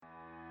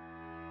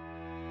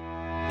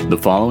The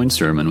following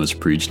sermon was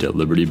preached at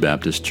Liberty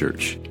Baptist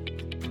Church.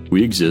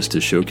 We exist to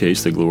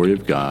showcase the glory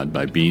of God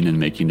by being and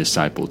making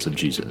disciples of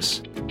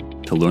Jesus.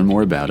 To learn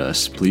more about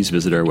us, please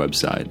visit our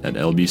website at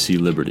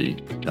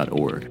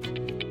lbcliberty.org.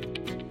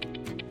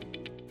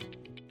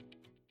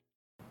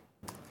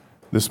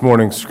 This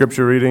morning's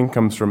scripture reading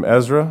comes from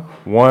Ezra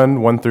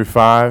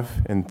 1:1-5,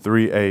 and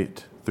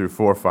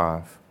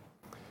 3:8-4:5.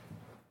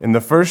 In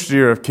the first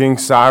year of King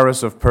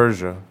Cyrus of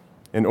Persia,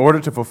 in order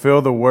to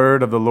fulfill the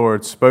word of the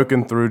Lord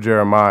spoken through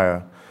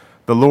Jeremiah,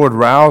 the Lord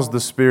roused the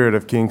spirit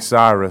of King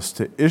Cyrus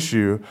to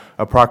issue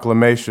a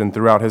proclamation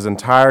throughout his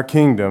entire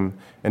kingdom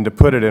and to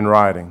put it in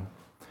writing.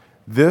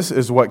 This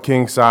is what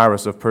King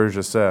Cyrus of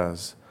Persia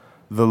says: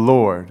 "The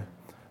Lord,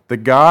 the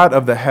God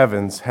of the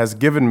heavens, has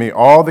given me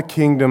all the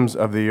kingdoms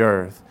of the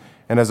earth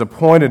and has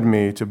appointed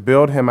me to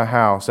build him a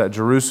house at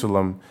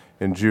Jerusalem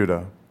in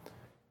Judah.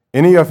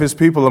 Any of his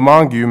people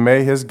among you,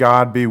 may his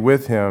God be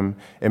with him,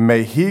 and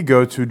may he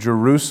go to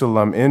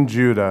Jerusalem in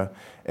Judah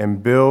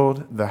and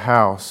build the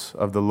house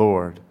of the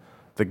Lord,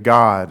 the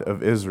God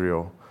of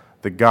Israel,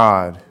 the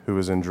God who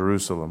is in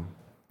Jerusalem.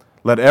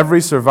 Let every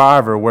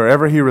survivor,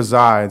 wherever he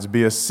resides,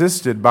 be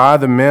assisted by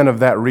the men of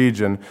that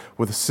region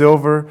with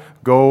silver,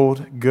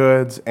 gold,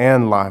 goods,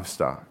 and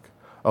livestock,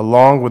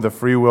 along with a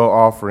freewill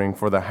offering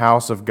for the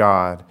house of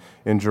God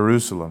in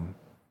Jerusalem."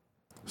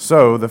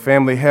 So the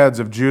family heads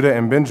of Judah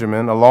and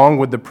Benjamin, along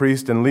with the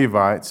priests and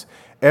Levites,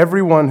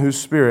 everyone whose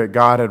spirit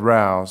God had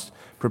roused,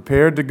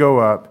 prepared to go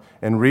up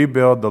and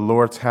rebuild the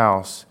Lord's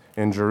house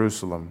in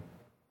Jerusalem.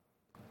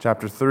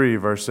 Chapter 3,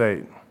 verse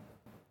 8.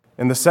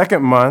 In the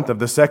second month of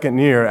the second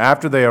year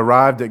after they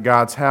arrived at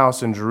God's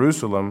house in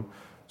Jerusalem,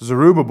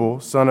 Zerubbabel,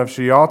 son of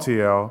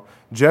Shealtiel,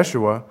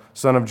 Jeshua,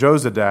 son of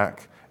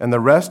Jozadak, and the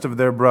rest of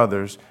their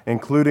brothers,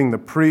 including the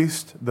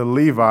priests, the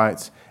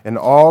Levites, and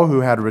all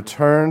who had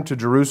returned to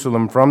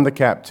Jerusalem from the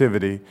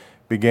captivity,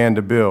 began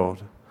to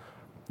build.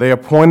 They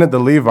appointed the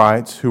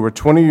Levites, who were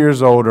 20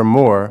 years old or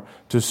more,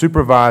 to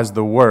supervise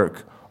the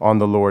work on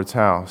the Lord's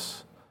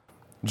house.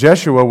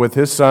 Jeshua with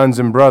his sons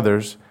and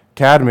brothers,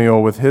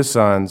 Kadmiel with his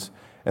sons,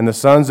 and the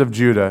sons of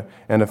Judah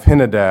and of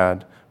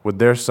Henadad with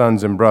their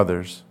sons and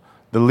brothers,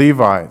 the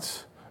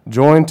Levites,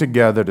 joined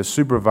together to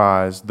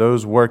supervise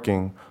those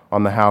working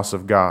on the house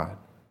of God.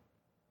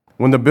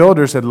 When the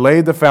builders had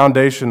laid the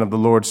foundation of the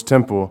Lord's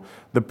temple,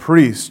 the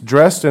priests,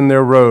 dressed in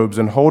their robes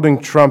and holding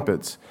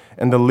trumpets,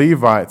 and the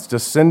Levites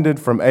descended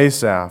from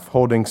Asaph,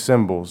 holding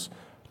cymbals,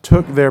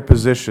 took their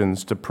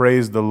positions to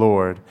praise the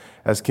Lord,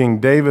 as King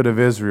David of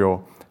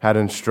Israel had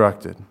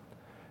instructed.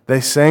 They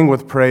sang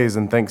with praise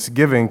and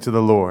thanksgiving to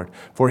the Lord,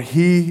 for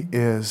he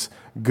is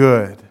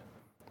good.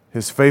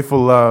 His faithful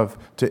love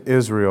to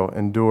Israel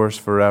endures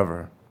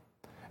forever.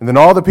 And then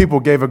all the people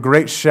gave a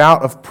great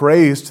shout of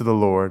praise to the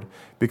Lord,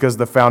 because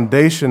the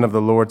foundation of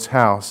the Lord's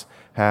house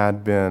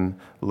had been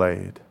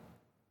laid.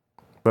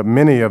 But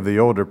many of the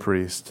older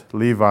priests,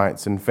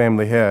 Levites, and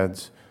family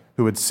heads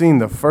who had seen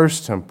the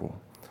first temple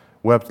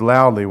wept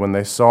loudly when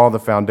they saw the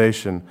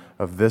foundation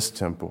of this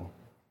temple.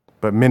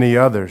 But many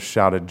others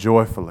shouted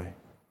joyfully.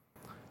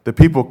 The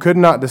people could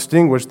not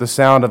distinguish the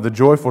sound of the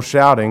joyful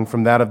shouting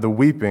from that of the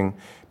weeping,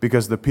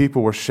 because the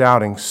people were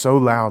shouting so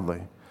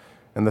loudly,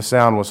 and the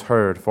sound was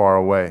heard far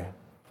away.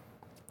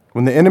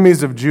 When the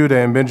enemies of Judah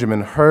and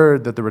Benjamin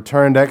heard that the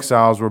returned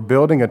exiles were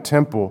building a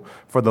temple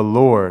for the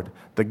Lord,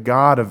 the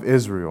God of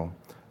Israel,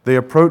 they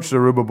approached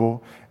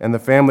Zerubbabel and the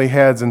family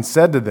heads and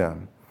said to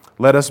them,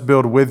 "Let us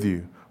build with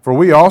you, for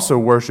we also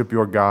worship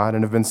your God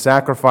and have been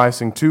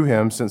sacrificing to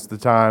him since the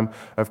time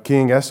of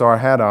King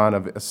Esarhaddon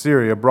of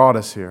Assyria brought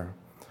us here."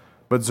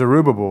 But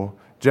Zerubbabel,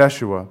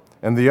 Jeshua,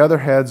 and the other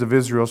heads of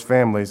Israel's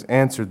families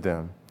answered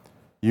them,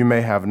 "You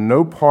may have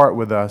no part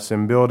with us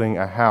in building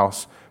a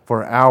house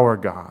for our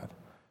God,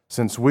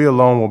 since we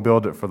alone will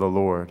build it for the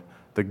Lord,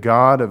 the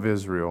God of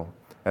Israel,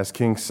 as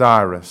King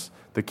Cyrus,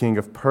 the king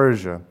of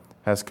Persia,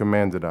 has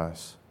commanded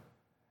us."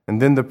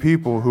 And then the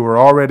people who were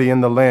already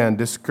in the land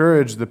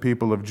discouraged the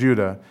people of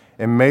Judah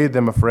and made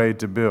them afraid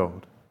to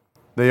build.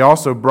 They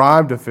also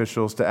bribed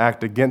officials to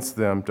act against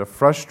them to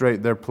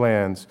frustrate their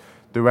plans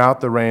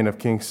throughout the reign of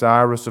King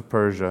Cyrus of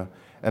Persia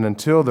and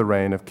until the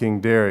reign of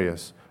King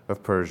Darius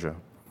of Persia.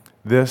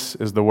 This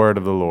is the word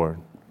of the Lord.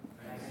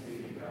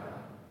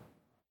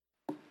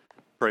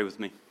 Pray with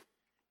me.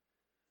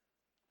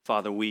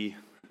 Father, we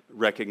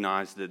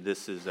recognize that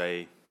this is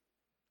a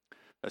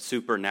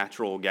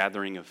supernatural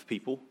gathering of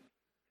people,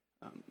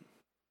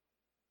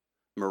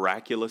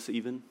 miraculous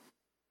even.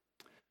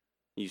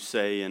 You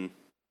say in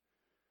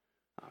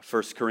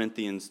 1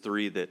 Corinthians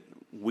 3 that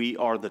we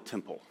are the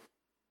temple.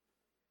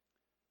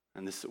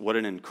 And this, what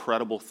an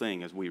incredible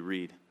thing as we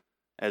read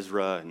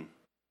Ezra, and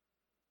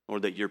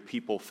Lord, that your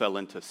people fell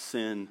into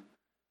sin,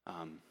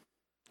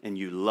 and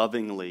you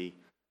lovingly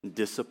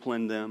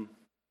disciplined them,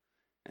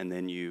 and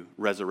then you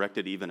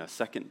resurrected even a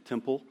second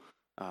temple,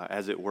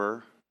 as it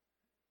were.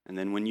 And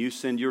then when you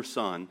send your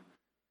son,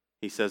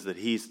 he says that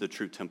he's the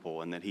true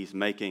temple and that he's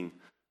making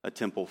a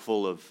temple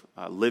full of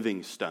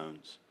living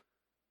stones.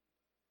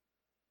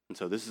 And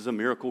so this is a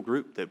miracle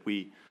group that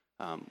we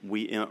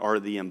We are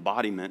the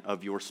embodiment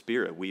of your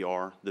Spirit. We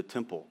are the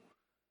temple.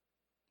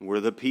 We're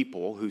the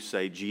people who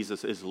say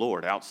Jesus is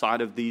Lord.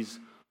 Outside of these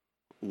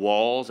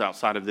walls,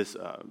 outside of this,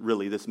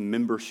 this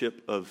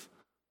membership of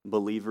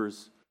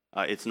believers,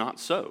 it's not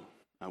so.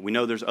 We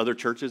know there's other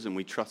churches, and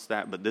we trust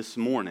that. But this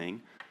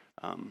morning,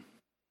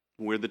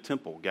 we're the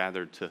temple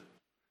gathered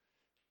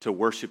to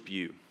worship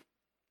you,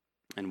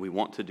 and we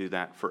want to do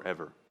that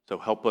forever. So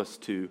help us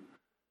to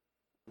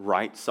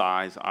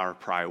right-size our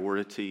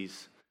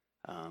priorities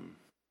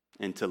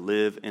and to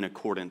live in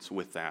accordance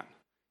with that.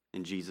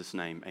 In Jesus'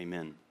 name,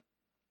 amen.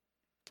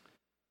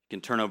 You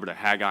can turn over to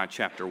Haggai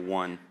chapter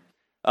 1.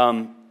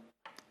 Have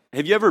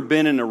you ever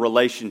been in a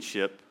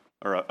relationship,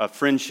 or a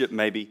friendship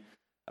maybe,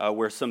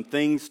 where some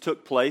things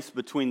took place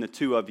between the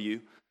two of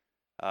you,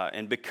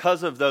 and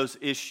because of those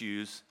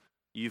issues,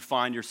 you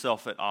find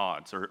yourself at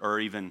odds or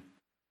even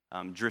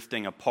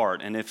drifting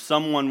apart? And if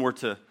someone were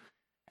to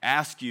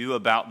ask you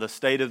about the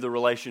state of the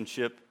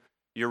relationship,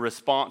 your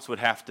response would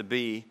have to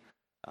be,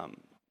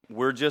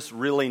 we're just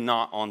really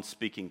not on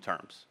speaking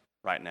terms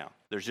right now.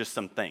 There's just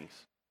some things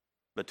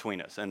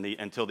between us, and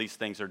until these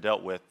things are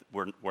dealt with,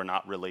 we're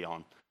not really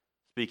on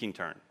speaking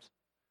terms.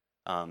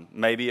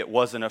 Maybe it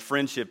wasn't a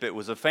friendship, it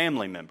was a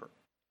family member,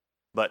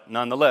 but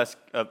nonetheless,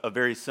 a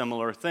very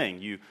similar thing.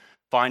 You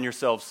find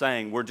yourself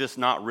saying, we're just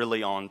not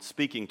really on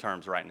speaking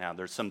terms right now.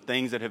 There's some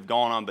things that have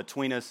gone on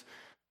between us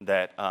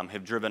that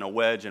have driven a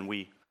wedge, and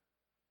we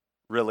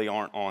really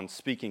aren't on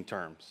speaking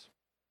terms.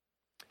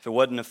 If it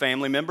wasn't a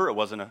family member, it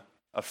wasn't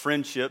a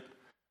friendship,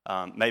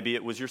 maybe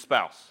it was your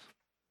spouse.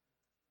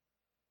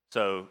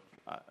 So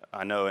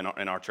I know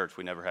in our church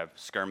we never have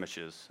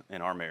skirmishes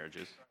in our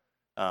marriages.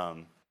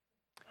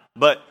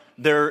 But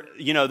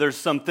there's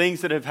some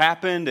things that have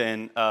happened,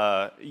 and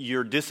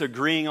you're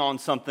disagreeing on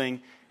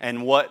something,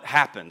 and what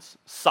happens?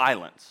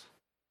 Silence.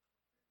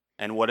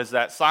 And what does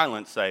that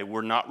silence say?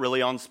 We're not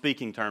really on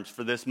speaking terms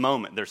for this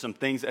moment. There's some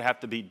things that have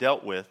to be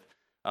dealt with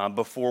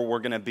before we're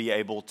going to be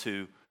able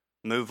to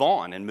move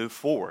on and move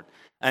forward.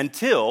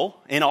 Until,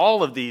 in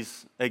all of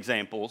these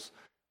examples,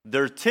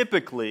 there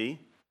typically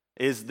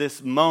is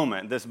this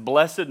moment, this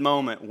blessed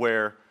moment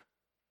where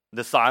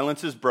the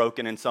silence is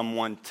broken and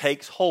someone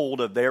takes hold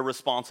of their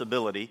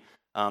responsibility,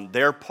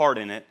 their part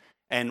in it,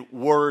 and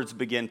words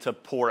begin to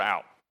pour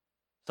out.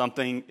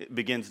 Something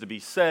begins to be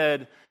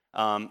said,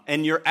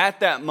 and you're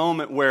at that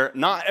moment where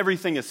not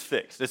everything is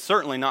fixed. It's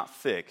certainly not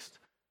fixed,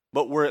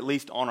 but we're at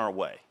least on our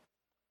way.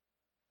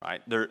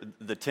 Right?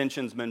 The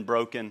tension's been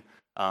broken.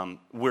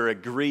 We're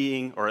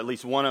agreeing, or at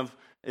least one of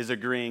is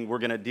agreeing, we're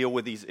going to deal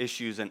with these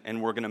issues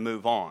and we're going to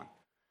move on.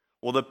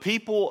 Well, the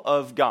people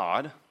of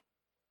God,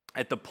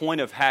 at the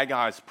point of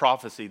Haggai's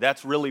prophecy,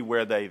 that's really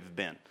where they've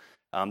been.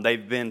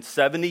 They've been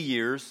 70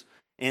 years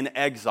in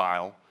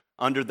exile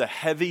under the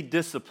heavy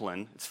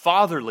discipline, it's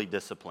fatherly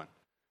discipline,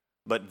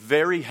 but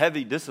very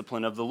heavy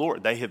discipline of the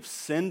Lord. They have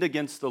sinned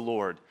against the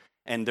Lord,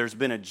 and there's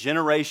been a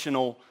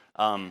generational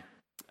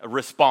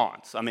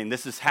response. I mean,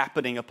 this is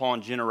happening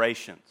upon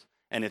generations,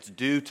 and it's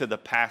due to the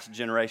past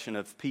generation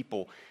of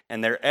people,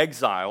 and they're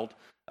exiled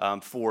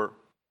for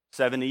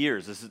 70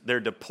 years. They're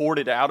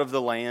deported out of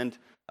the land,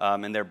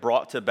 and they're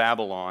brought to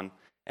Babylon,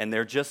 and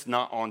they're just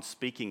not on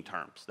speaking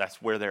terms.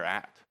 That's where they're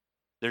at.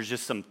 There's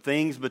just some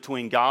things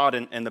between God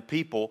and the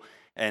people,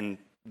 and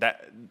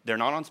that they're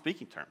not on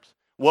speaking terms.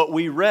 What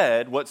we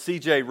read, what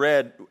CJ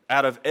read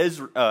out of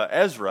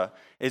Ezra,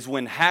 is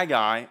when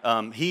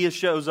Haggai, he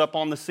shows up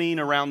on the scene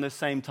around this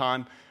same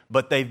time,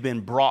 but they've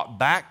been brought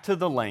back to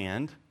the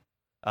land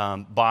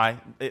by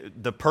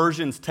the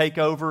Persians take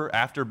over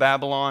after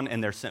Babylon,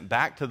 and they're sent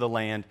back to the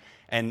land.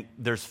 And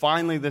there's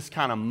finally this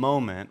kind of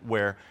moment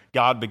where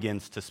God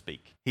begins to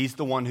speak. He's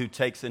the one who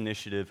takes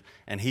initiative,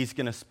 and he's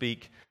going to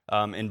speak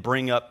and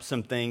bring up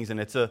some things. And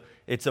it's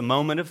a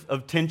moment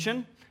of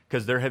tension,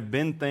 because there have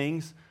been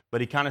things, but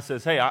he kind of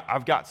says, hey,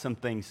 I've got some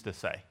things to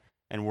say,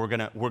 and we're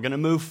gonna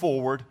move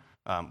forward.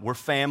 We're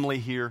family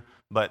here,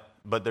 but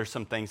there's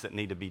some things that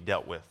need to be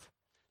dealt with.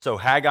 So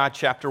Haggai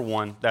chapter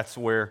 1, that's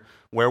where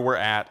we're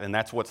at, and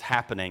that's what's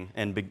happening,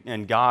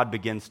 and God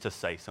begins to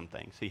say some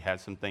things. He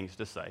has some things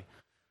to say.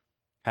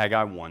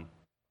 Haggai 1.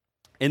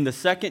 In the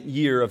second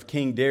year of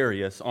King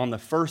Darius, on the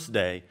first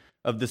day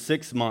of the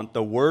 6th month,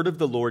 the word of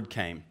the Lord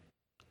came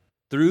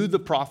through the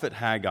prophet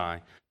Haggai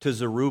to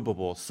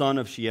Zerubbabel, son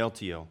of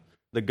Shealtiel,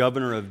 the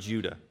governor of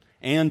Judah,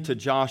 and to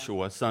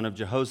Joshua, son of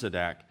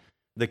Jehozadak,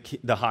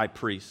 the high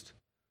priest.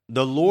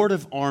 The Lord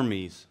of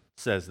armies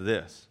says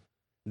this: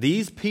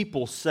 these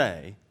people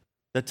say,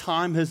 the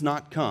time has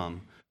not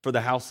come for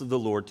the house of the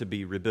Lord to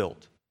be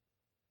rebuilt.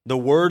 The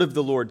word of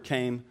the Lord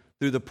came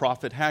through the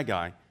prophet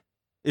Haggai.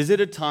 Is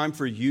it a time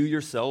for you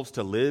yourselves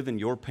to live in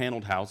your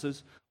paneled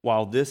houses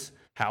while this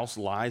house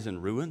lies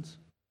in ruins?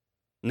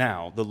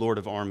 Now, the Lord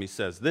of armies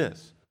says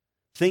this: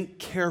 think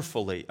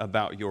carefully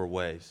about your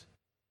ways.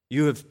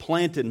 You have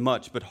planted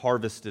much but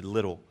harvested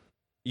little.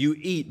 You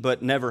eat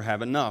but never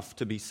have enough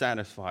to be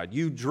satisfied.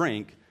 You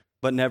drink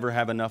but never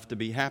have enough to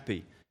be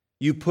happy.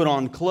 You put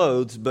on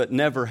clothes but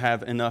never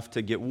have enough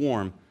to get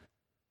warm.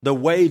 The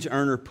wage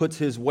earner puts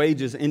his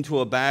wages into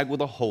a bag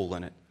with a hole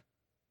in it.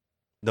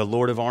 The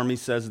Lord of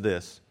armies says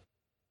this,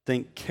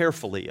 think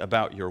carefully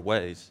about your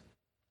ways.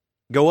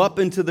 Go up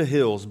into the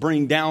hills,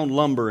 bring down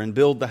lumber and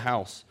build the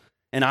house,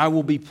 and I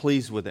will be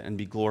pleased with it and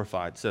be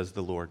glorified, says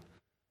the Lord.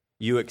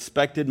 You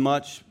expected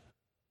much,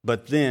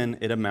 but then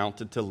it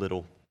amounted to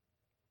little.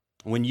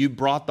 When you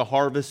brought the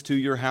harvest to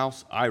your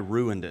house, I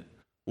ruined it.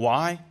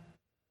 Why?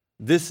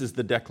 This is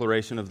the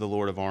declaration of the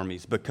Lord of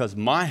armies, because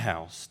my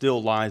house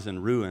still lies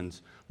in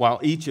ruins, while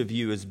each of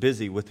you is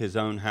busy with his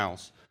own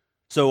house.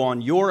 So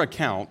on your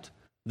account,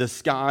 the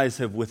skies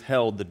have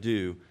withheld the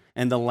dew,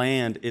 and the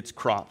land its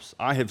crops.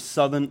 I have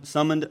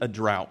summoned a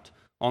drought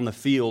on the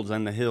fields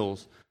and the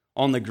hills,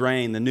 on the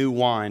grain, the new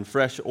wine,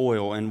 fresh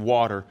oil, and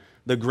water.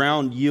 The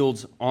ground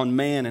yields on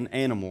man and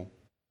animal,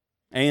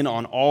 and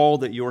on all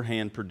that your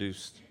hand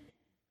produced.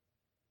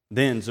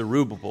 Then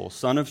Zerubbabel,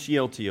 son of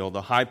Shealtiel,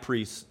 the high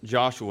priest,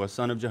 Joshua,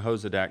 son of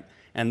Jehozadak,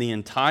 and the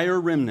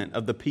entire remnant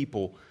of the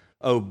people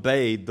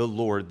obeyed the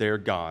Lord their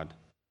God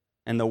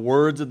and the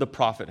words of the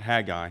prophet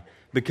Haggai,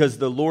 because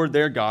the Lord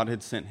their God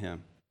had sent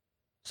him.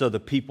 So the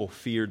people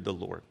feared the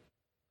Lord.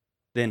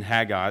 Then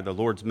Haggai, the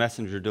Lord's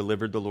messenger,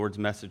 delivered the Lord's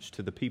message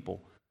to the people.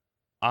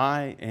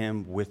 I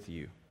am with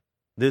you.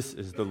 This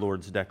is the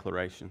Lord's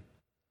declaration.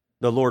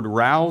 The Lord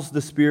roused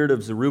the spirit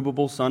of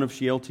Zerubbabel, son of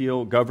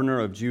Shealtiel,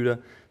 governor of Judah,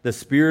 the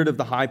spirit of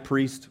the high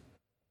priest,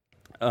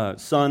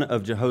 son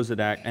of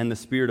Jehozadak, and the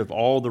spirit of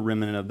all the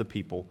remnant of the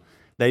people.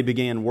 They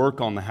began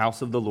work on the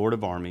house of the Lord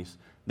of armies,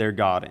 their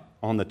God,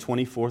 on the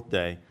 24th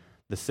day,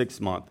 the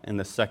 6th month, in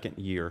the 2nd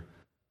year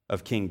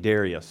of King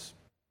Darius.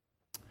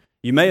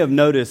 You may have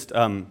noticed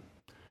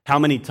how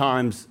many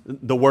times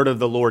the word of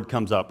the Lord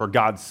comes up, or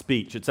God's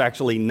speech. It's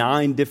actually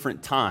 9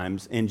 different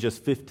times in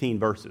just 15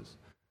 verses.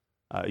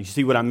 You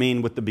see what I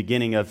mean with the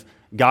beginning of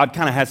God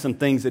kind of has some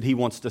things that he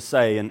wants to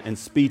say, and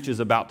speech is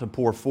about to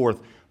pour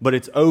forth, but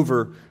it's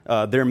over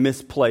their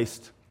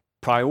misplaced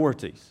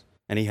priorities,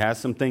 and he has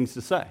some things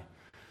to say.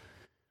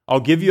 I'll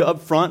give you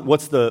up front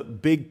what's the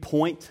big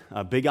point,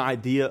 big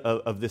idea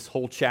of this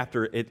whole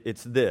chapter.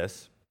 It's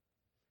this: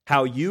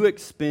 how you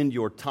expend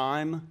your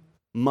time,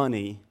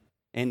 money,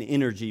 and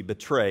energy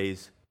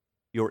betrays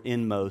your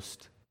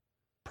inmost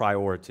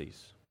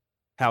priorities.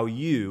 How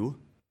you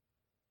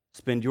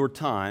spend your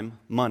time,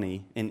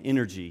 money, and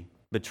energy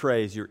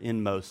betrays your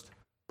inmost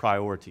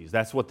priorities.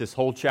 That's what this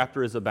whole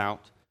chapter is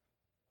about.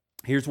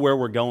 Here's where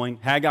we're going.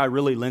 Haggai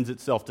really lends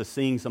itself to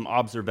seeing some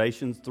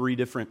observations, 3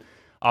 different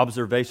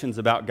observations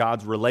about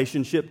God's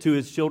relationship to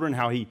his children,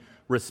 how he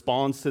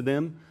responds to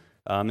them.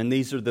 And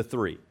these are the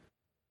 3.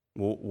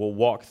 We'll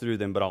walk through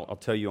them, but I'll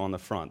tell you on the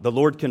front. The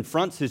Lord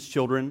confronts his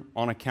children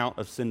on account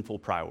of sinful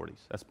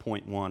priorities. That's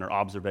point 1, or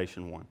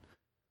observation 1.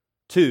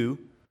 2,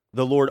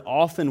 the Lord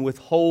often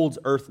withholds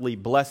earthly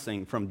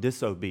blessing from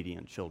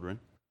disobedient children.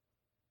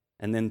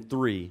 And then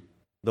 3,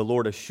 the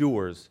Lord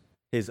assures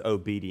his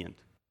obedient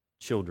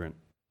children.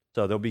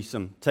 So there'll be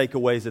some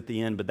takeaways at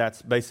the end, but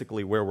that's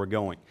basically where we're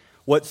going.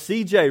 What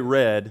CJ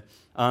read,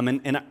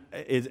 and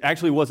it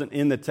actually wasn't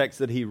in the text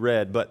that he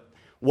read, but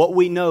what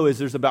we know is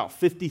there's about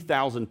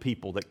 50,000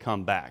 people that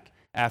come back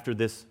after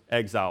this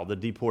exile, the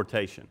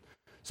deportation.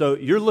 So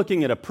you're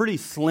looking at a pretty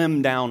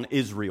slimmed down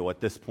Israel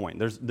at this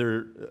point.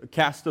 They're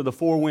cast to the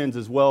 4 winds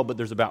as well, but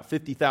there's about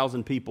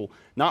 50,000 people.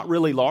 Not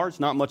really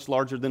large, not much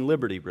larger than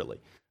Liberty, really,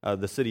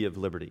 the city of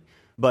Liberty.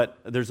 But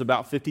there's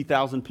about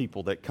 50,000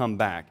 people that come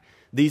back.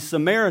 These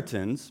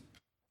Samaritans,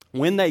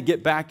 when they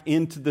get back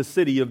into the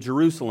city of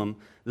Jerusalem,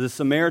 the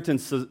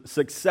Samaritans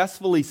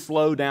successfully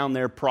slow down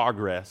their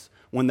progress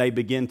when they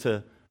begin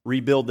to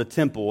rebuild the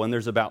temple. And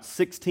there's about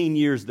 16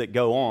 years that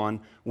go on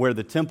where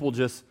the temple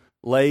just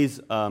lays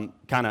kind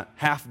of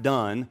half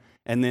done,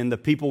 and then the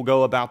people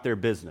go about their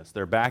business.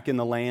 They're back in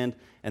the land,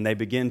 and they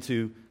begin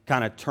to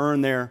kind of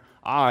turn their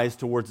eyes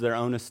towards their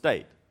own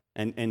estate.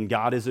 And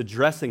God is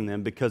addressing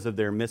them because of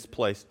their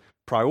misplaced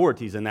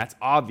priorities, and that's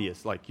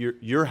obvious. Like,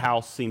 your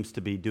house seems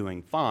to be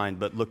doing fine,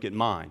 but look at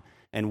mine,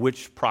 and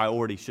which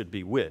priority should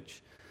be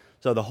which.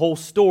 So the whole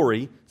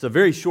story, it's a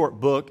very short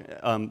book,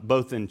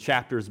 both in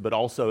chapters, but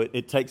also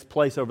it takes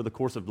place over the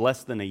course of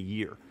less than a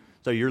year.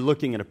 So you're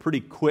looking at a pretty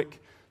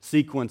quick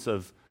sequence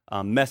of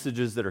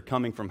messages that are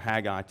coming from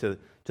Haggai to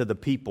the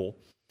people.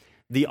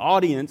 The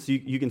audience,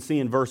 you can see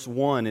in verse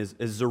 1, is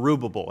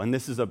Zerubbabel, and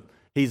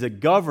he's a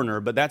governor,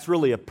 but that's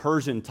really a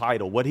Persian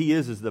title. What he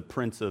is the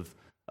prince of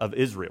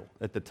Israel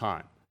at the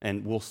time,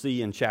 and we'll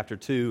see in chapter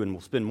 2, and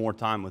we'll spend more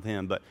time with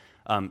him, but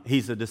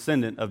he's a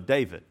descendant of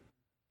David.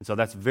 And so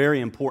that's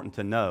very important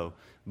to know,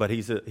 but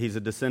he's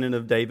a descendant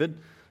of David.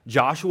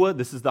 Joshua,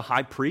 this is the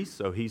high priest,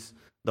 so he's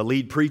the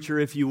lead preacher,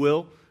 if you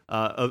will,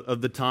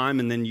 of the time,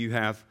 and then you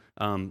have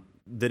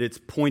that it's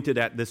pointed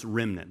at this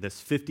remnant,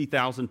 this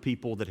 50,000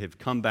 people that have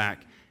come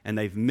back and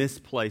they've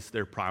misplaced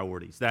their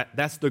priorities.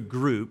 That's the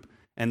group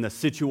and the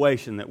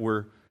situation that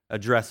we're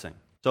addressing.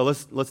 So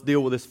let's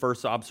deal with this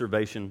first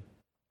observation.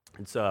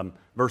 It's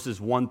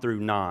verses 1 through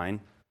 9,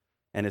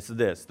 and it's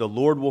this: the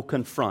Lord will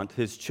confront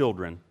his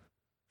children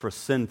for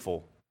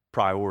sinful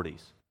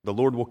priorities. The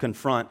Lord will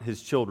confront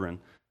his children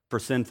for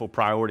sinful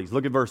priorities.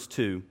 Look at verse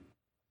 2.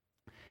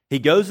 He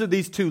goes to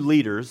these two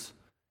leaders,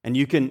 and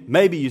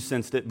maybe you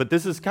sensed it, but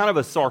this is kind of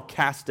a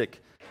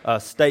sarcastic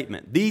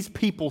statement. These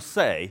people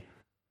say,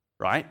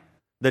 right,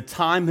 the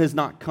time has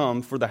not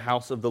come for the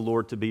house of the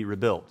Lord to be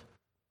rebuilt.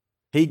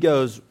 He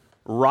goes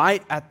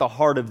right at the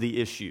heart of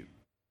the issue.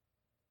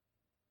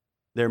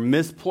 Their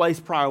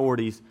misplaced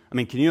priorities. I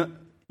mean,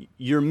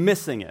 you're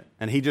missing it.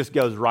 And he just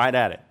goes right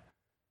at it.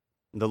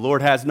 The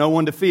Lord has no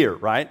one to fear,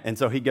 right? And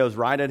so he goes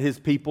right at his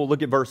people.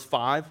 Look at verse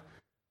 5.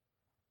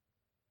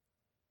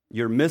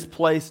 Your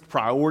misplaced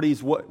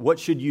priorities, what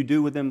should you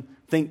do with them?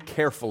 Think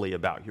carefully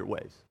about your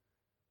ways.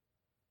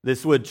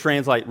 This would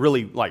translate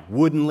really like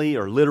woodenly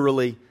or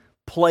literally,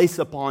 place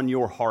upon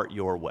your heart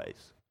your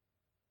ways.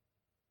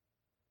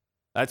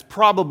 That's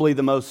probably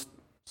the most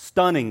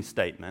stunning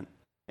statement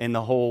in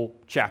the whole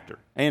chapter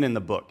and in the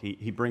book.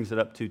 He brings it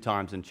up 2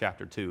 times in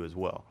chapter 2 as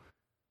well.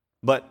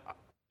 But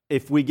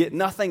if we get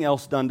nothing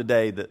else done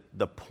today,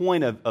 the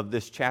point of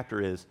this chapter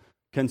is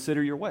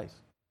consider your ways.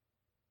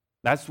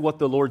 That's what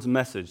the Lord's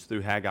message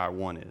through Haggai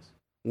 1 is.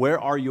 Where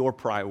are your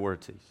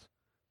priorities?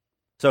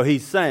 So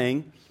he's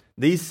saying,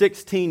 these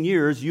 16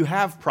 years you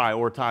have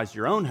prioritized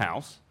your own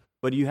house,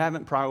 but you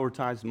haven't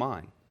prioritized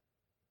mine.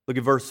 Look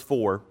at verse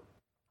 4.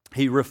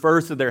 He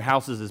refers to their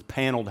houses as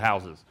paneled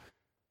houses,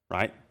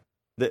 right?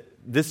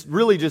 This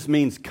really just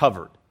means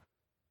covered.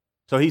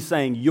 So he's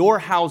saying, your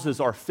houses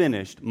are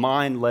finished,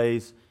 mine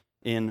lays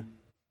in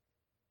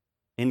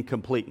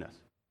incompleteness.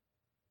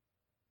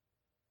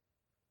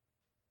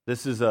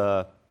 This is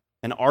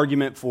an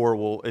argument for,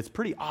 well, it's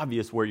pretty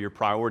obvious where your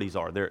priorities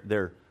are.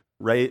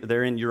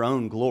 They're in your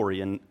own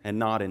glory and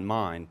not in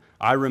mine.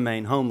 I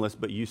remain homeless,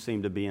 but you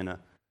seem to be in a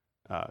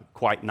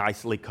quite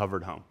nicely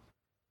covered home.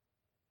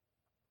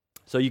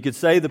 So you could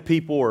say the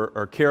people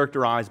are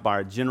characterized by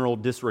a general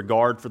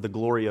disregard for the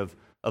glory of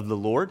the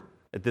Lord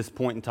at this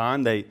point in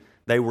time.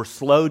 They were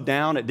slowed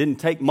down. It didn't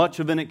take much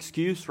of an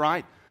excuse,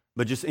 right?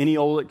 But just any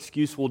old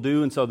excuse will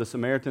do. And so the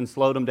Samaritans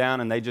slowed them down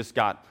and they just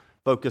got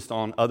focused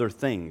on other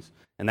things.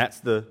 And that's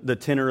the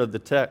tenor of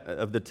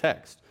the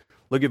text.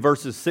 Look at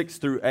verses 6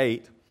 through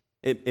 8.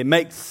 It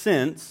makes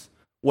sense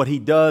what he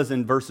does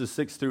in verses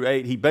 6 through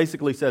 8. He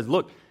basically says,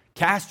 look,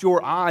 cast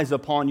your eyes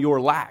upon your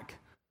lack.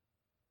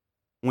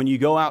 When you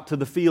go out to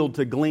the field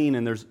to glean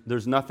and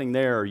there's nothing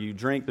there, or you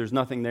drink, there's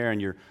nothing there,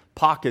 and your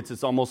pockets,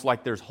 it's almost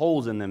like there's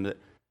holes in them.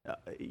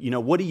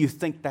 What do you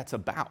think that's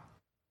about?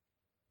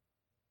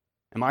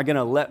 Am I going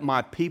to let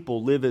my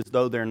people live as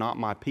though they're not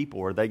my people?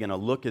 Or are they going to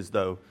look as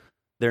though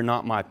they're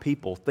not my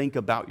people? Think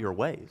about your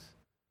ways.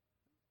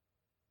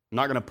 I'm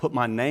not going to put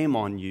my name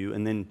on you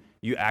and then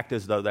you act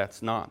as though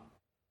that's not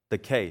the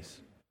case.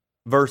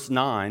 Verse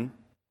 9,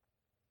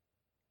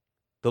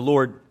 the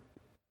Lord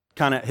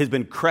kind of has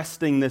been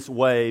cresting this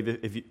wave.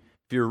 If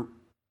you're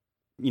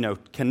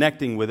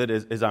connecting with it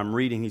as I'm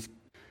reading, he's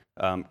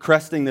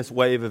cresting this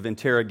wave of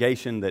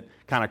interrogation that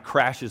kind of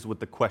crashes with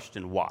the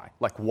question why.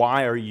 Like,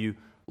 why are you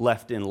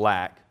left in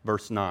lack?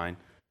 Verse 9.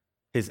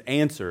 His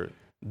answer,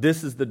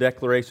 this is the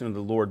declaration of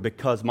the Lord,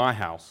 because my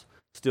house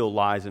still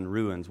lies in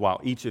ruins while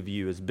each of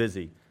you is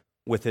busy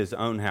with his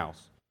own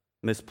house,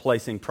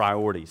 misplacing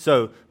priorities.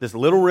 So this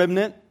little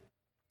remnant,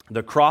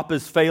 the crop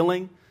is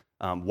failing.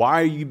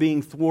 Why are you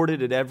being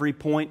thwarted at every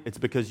point? It's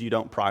because you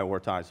don't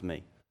prioritize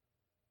me.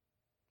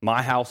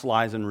 My house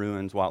lies in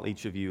ruins while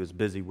each of you is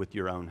busy with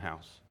your own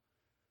house.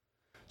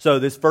 So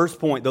this first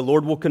point, the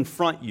Lord will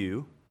confront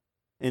you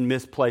in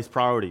misplaced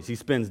priorities. He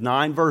spends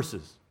 9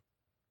 verses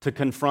to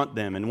confront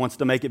them and wants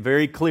to make it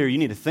very clear. You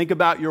need to think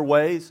about your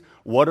ways.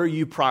 What are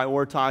you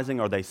prioritizing?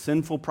 Are they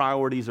sinful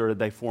priorities or are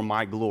they for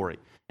my glory?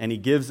 And he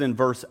gives in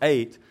verse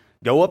 8,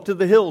 go up to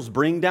the hills,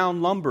 bring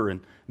down lumber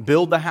and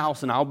build the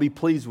house and I'll be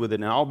pleased with it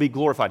and I'll be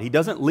glorified. He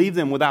doesn't leave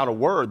them without a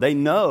word. They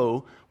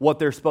know what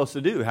they're supposed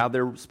to do, how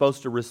they're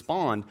supposed to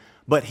respond.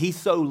 But he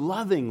so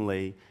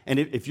lovingly, and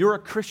if you're a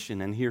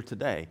Christian in here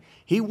today,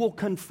 he will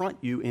confront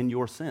you in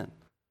your sin.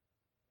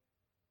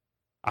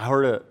 I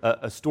heard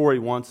a story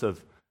once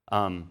of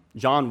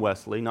John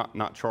Wesley,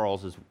 not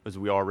Charles as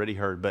we already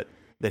heard, but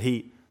that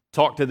he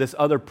talked to this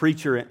other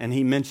preacher and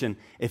he mentioned,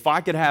 if I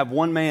could have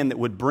one man that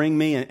would bring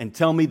me and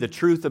tell me the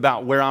truth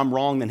about where I'm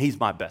wrong, then he's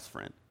my best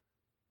friend.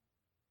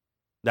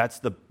 That's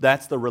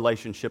the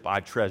relationship I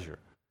treasure.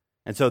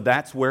 And so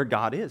that's where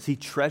God is. He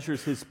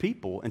treasures his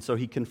people, and so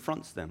he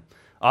confronts them.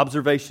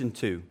 Observation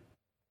 2.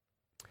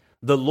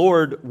 The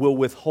Lord will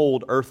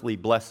withhold earthly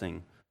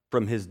blessing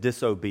from his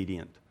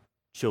disobedient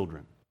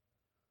children.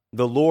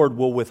 The Lord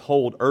will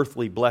withhold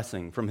earthly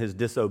blessing from his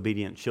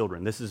disobedient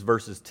children. This is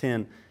verses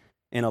 10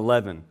 and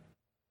 11.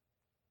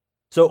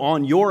 So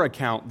on your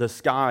account, the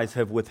skies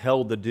have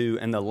withheld the dew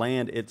and the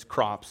land its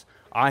crops.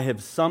 I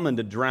have summoned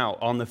a drought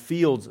on the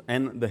fields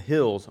and the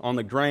hills, on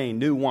the grain,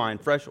 new wine,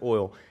 fresh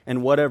oil,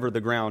 and whatever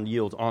the ground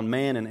yields, on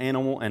man and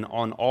animal, and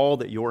on all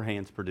that your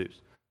hands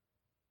produce.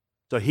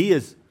 So he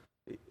is,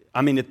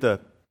 at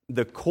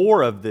the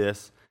core of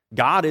this,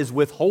 God is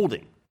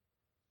withholding.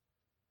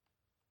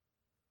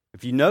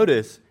 If you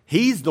notice,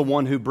 he's the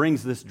one who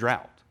brings this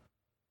drought.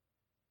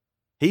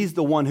 He's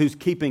the one who's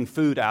keeping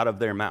food out of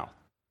their mouth.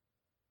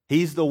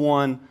 He's the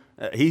one,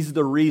 he's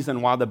the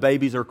reason why the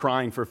babies are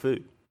crying for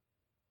food.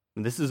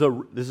 And this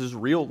is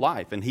real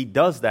life, and he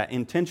does that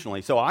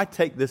intentionally. So I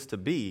take this to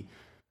be,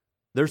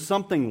 there's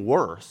something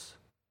worse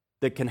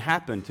that can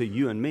happen to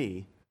you and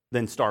me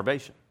than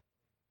starvation.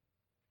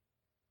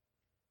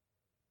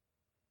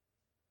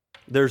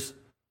 There's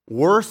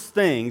worse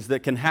things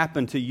that can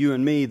happen to you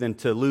and me than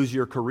to lose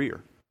your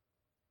career,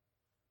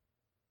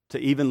 to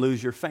even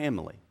lose your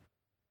family,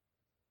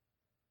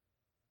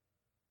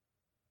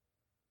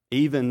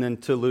 even than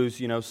to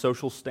lose,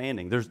 social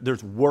standing.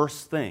 There's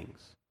worse things.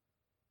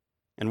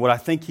 And what I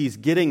think he's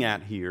getting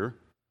at here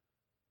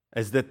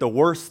is that the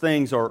worst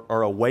things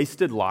are a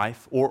wasted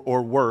life,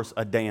 or worse,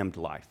 a damned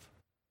life.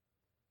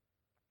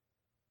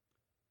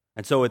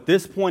 And so at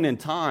this point in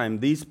time,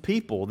 these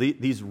people,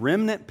 these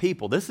remnant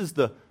people, this is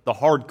the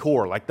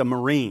hardcore, like the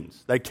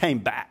Marines. They came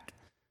back.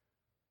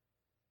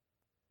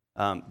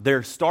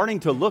 They're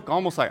starting to look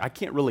almost like, I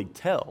can't really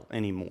tell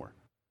anymore.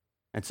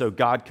 And so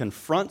God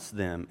confronts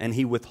them, and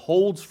he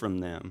withholds from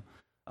them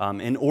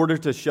in order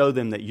to show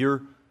them that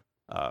you're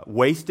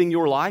wasting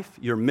your life,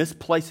 you're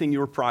misplacing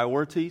your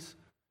priorities,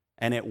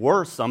 and at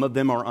worst, some of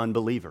them are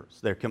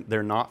unbelievers.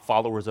 They're not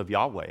followers of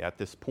Yahweh at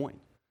this point.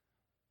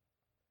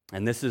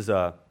 And this is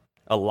a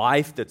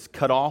life that's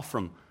cut off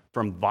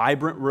from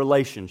vibrant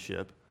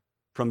relationship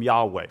from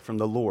Yahweh, from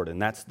the Lord,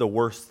 and that's the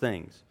worst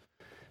things.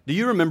 Do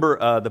you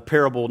remember the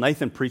parable,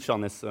 Nathan preached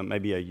on this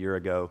maybe a year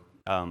ago,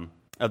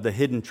 of the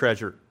hidden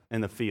treasure in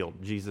the field,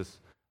 Jesus,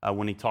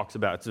 when he talks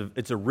about it.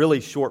 It's a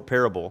really short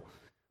parable,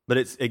 but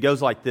it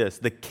goes like this.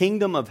 The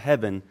kingdom of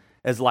heaven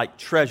is like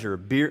treasure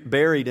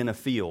buried in a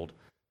field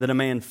that a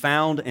man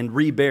found and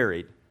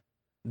reburied.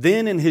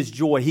 Then in his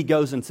joy, he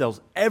goes and sells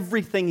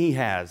everything he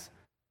has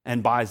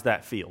and buys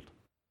that field.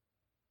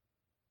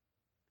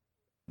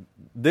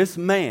 This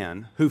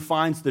man who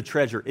finds the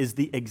treasure is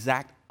the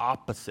exact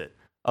opposite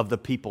of the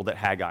people that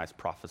Haggai is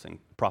prophesying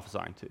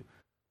to.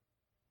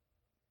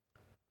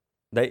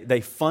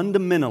 They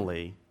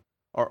fundamentally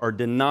are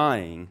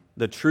denying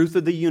the truth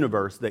of the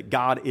universe, that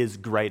God is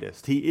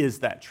greatest. He is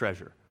that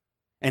treasure.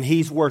 And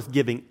he's worth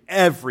giving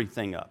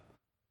everything up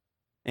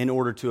in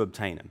order to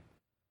obtain him.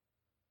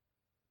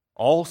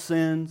 All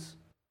sins,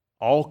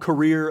 all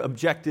career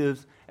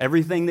objectives,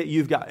 everything that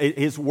you've got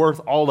is worth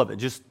all of it.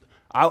 Just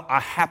I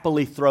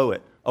happily throw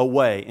it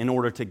away in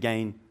order to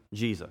gain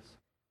Jesus.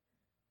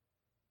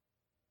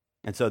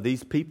 And so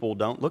these people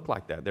don't look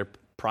like that. Their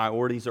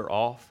priorities are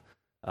off,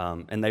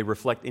 and they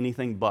reflect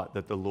anything but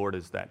that the Lord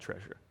is that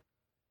treasure.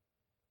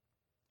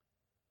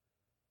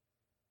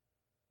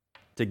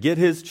 To get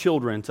his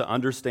children to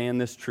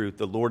understand this truth,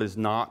 the Lord is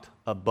not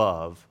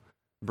above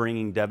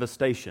bringing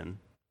devastation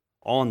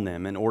on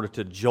them in order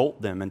to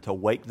jolt them and to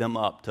wake them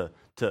up,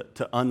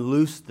 to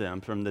unloose them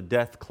from the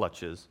death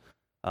clutches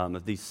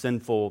of these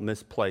sinful,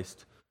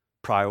 misplaced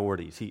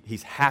priorities.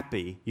 He's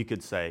happy, you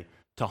could say,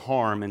 to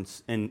harm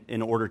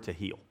in order to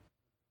heal.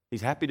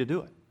 He's happy to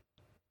do it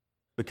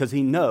because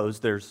he knows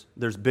there's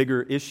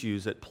bigger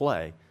issues at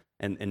play,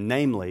 and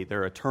namely,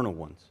 they're eternal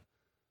ones.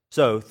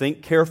 So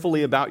think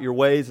carefully about your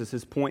ways is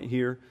his point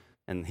here,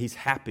 and he's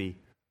happy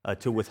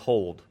to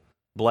withhold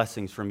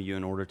blessings from you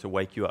in order to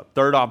wake you up.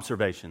 Third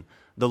observation,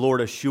 the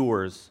Lord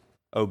assures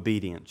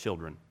obedient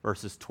children.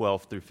 Verses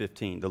 12 through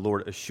 15, the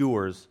Lord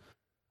assures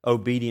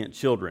obedient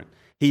children.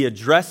 He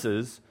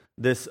addresses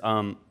this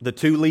the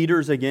two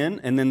leaders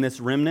again, and then this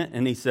remnant,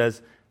 and he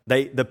says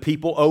the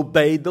people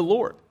obeyed the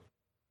Lord.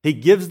 He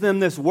gives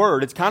them this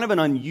word. It's kind of an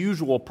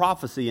unusual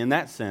prophecy in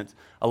that sense.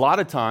 A lot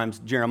of times,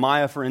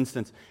 Jeremiah, for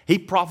instance, he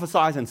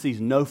prophesies and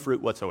sees no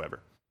fruit whatsoever.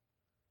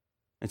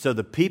 And so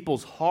the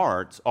people's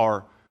hearts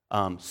are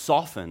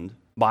softened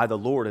by the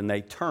Lord, and they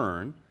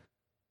turn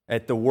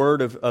at the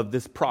word of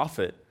this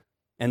prophet,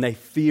 and they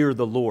fear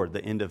the Lord,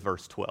 the end of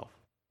verse 12.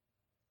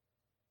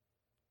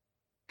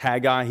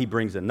 Haggai, he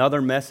brings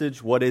another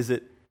message. What is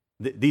it?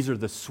 These are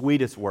the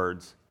sweetest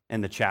words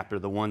in the chapter,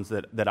 the ones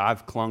that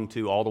I've clung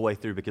to all the way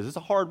through, because it's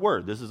a hard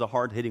word. This is a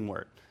hard-hitting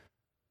word.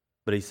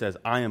 But he says,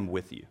 I am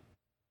with you.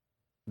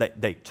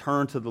 They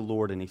turn to the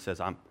Lord, and he says,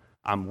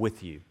 I'm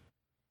with you.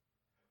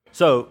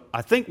 So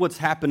I think what's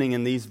happening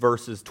in these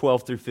verses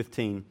 12 through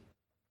 15,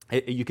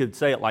 you could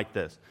say it like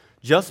this.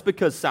 Just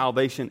because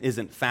salvation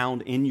isn't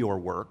found in your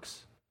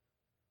works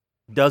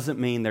doesn't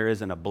mean there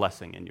isn't a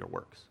blessing in your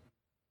works.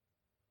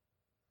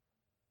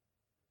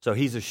 So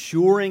he's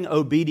assuring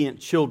obedient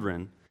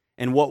children,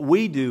 and what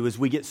we do is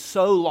we get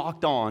so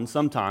locked on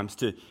sometimes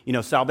to,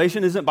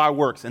 salvation isn't by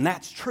works, and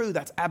that's true,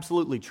 that's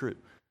absolutely true.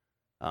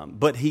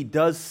 But he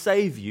does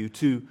save you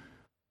to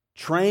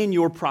train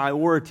your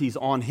priorities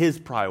on his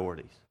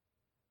priorities,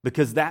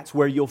 because that's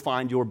where you'll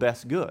find your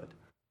best good.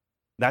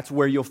 That's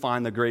where you'll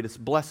find the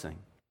greatest blessing.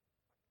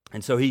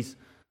 And so he's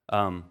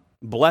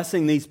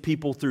blessing these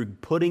people through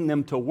putting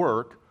them to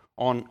work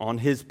on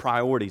his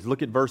priorities.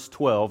 Look at verse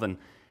 12,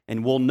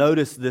 and we'll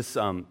notice this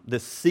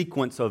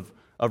sequence of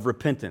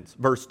repentance.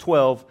 Verse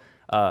 12,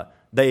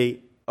 they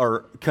are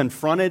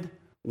confronted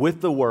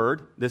with the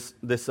word, this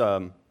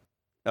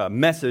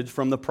message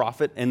from the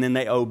prophet, and then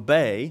they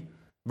obey.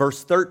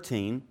 Verse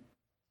 13,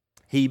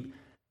 he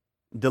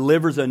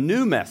delivers a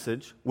new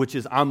message, which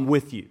is, I'm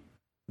with you.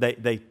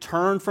 They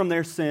turn from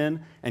their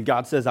sin, and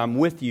God says, I'm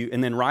with you.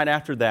 And then right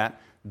after that,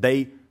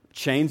 they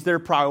change their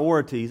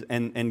priorities,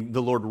 and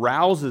the Lord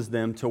rouses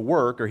them to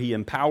work, or he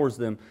empowers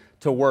them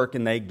to work,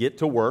 and they get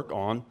to work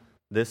on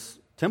this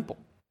temple,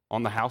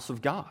 on the house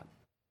of God.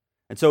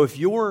 And so if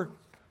you're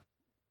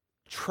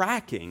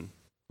tracking,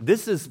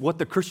 this is what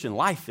the Christian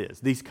life is,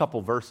 these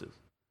couple verses.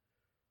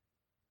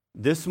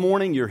 This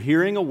morning, you're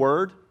hearing a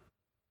word,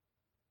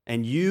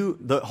 and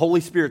the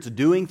Holy Spirit's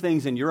doing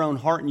things in your own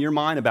heart and your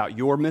mind about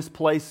your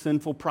misplaced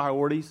sinful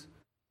priorities.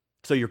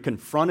 So you're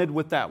confronted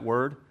with that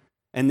word,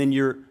 and then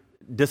you're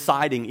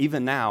deciding,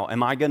 even now,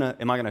 am I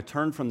gonna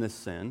turn from this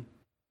sin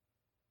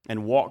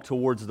and walk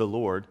towards the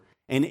Lord?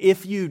 And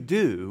if you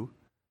do,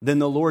 then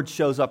the Lord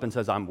shows up and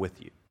says, I'm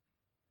with you.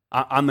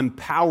 I'm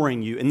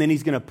empowering you, and then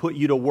he's going to put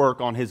you to work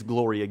on his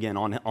glory again,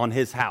 on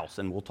his house.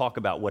 And we'll talk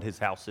about what his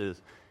house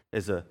is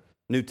as a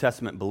New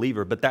Testament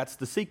believer, but that's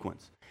the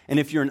sequence. And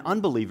if you're an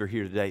unbeliever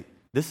here today,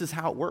 this is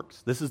how it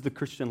works. This is the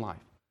Christian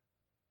life.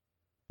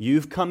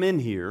 You've come in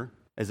here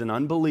as an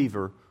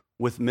unbeliever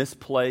with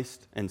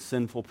misplaced and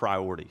sinful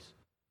priorities.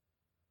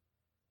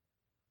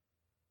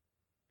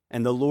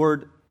 And the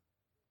Lord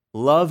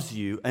loves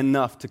you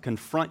enough to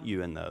confront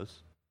you in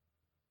those.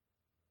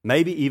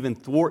 Maybe even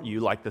thwart you,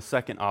 like the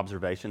second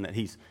observation, that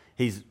he's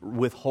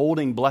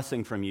withholding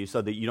blessing from you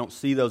so that you don't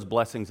see those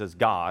blessings as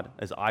God,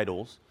 as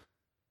idols.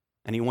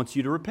 And he wants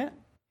you to repent.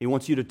 He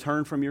wants you to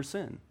turn from your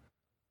sin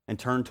and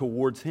turn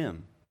towards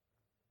him.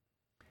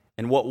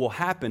 And what will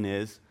happen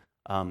is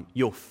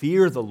you'll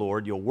fear the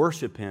Lord, you'll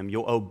worship him,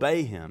 you'll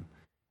obey him,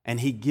 and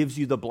he gives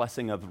you the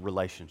blessing of a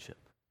relationship.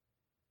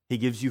 He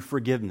gives you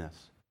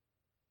forgiveness.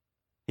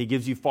 He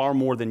gives you far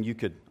more than you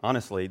could,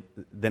 honestly,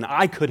 than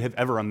I could have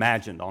ever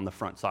imagined on the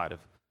front side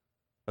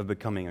of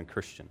becoming a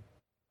Christian.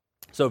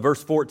 So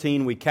verse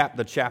 14, we cap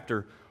the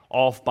chapter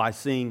off by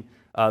seeing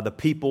the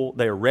people,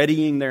 they are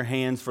readying their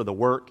hands for the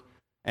work.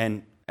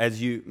 And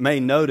as you may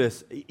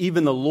notice,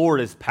 even the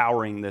Lord is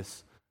powering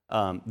this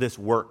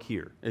work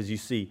here, as you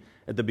see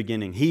at the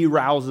beginning. He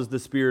rouses the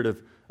spirit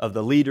of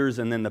the leaders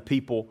and then the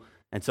people.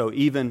 And so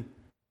even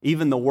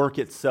the work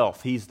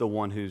itself, he's the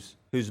one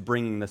who's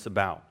bringing this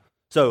about.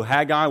 So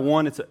Haggai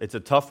 1, it's a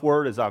tough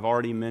word, as I've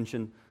already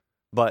mentioned,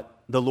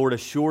 but the Lord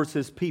assures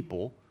his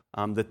people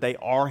that they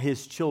are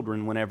his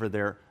children whenever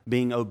they're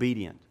being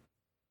obedient.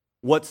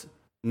 What's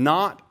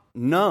not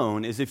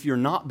known is if you're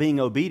not being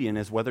obedient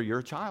is whether you're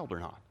a child or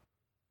not.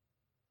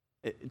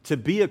 To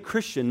be a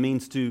Christian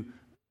means to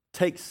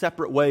take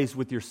separate ways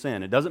with your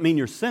sin. It doesn't mean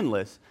you're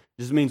sinless.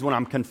 It just means when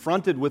I'm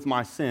confronted with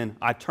my sin,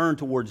 I turn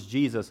towards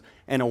Jesus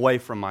and away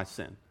from my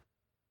sin.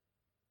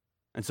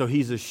 And so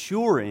he's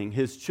assuring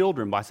his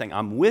children by saying,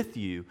 I'm with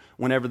you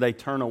whenever they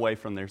turn away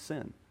from their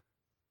sin.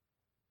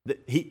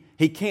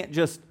 He can't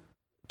just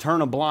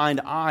turn a blind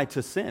eye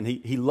to sin.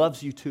 He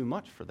loves you too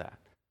much for that.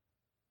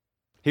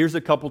 Here's a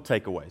couple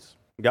takeaways.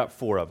 I've got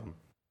 4 of them.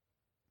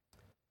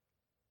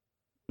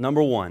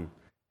 Number 1,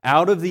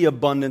 out of the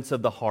abundance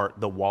of the heart,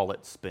 the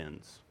wallet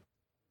spins.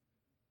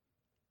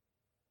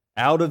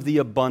 Out of the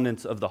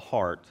abundance of the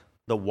heart,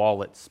 the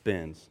wallet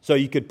spins. So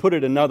you could put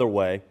it another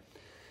way.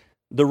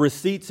 The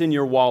receipts in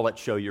your wallet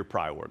show your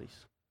priorities.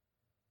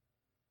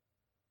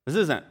 This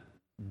isn't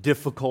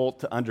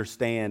difficult to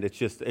understand. It's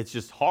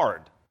just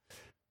hard.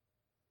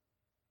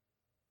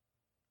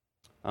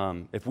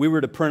 If we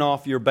were to print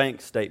off your bank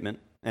statement,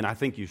 and I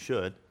think you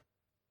should,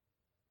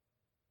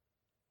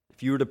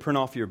 if you were to print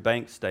off your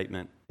bank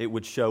statement, it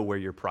would show where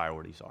your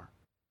priorities are.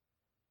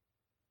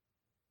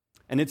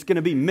 And it's going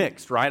to be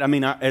mixed, right? I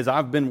mean, as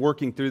I've been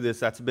working through this,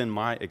 that's been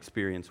my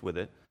experience with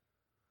it.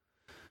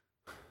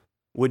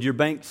 Would your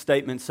bank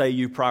statement say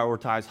you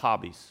prioritize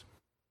hobbies,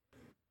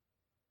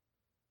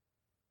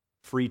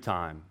 free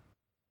time,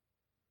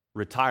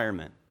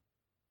 retirement?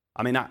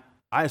 I mean,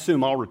 I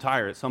assume I'll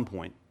retire at some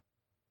point,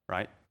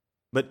 right?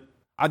 But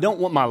I don't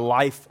want my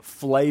life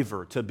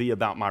flavor to be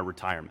about my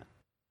retirement.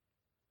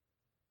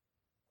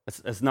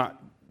 That's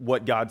not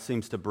what God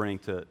seems to bring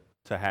to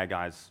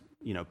Haggai's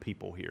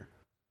people here.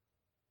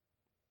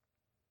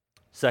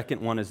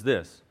 Second one is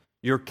this: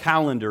 your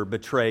calendar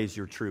betrays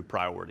your true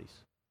priorities.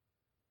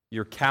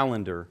 Your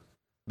calendar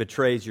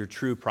betrays your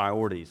true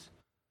priorities.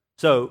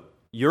 So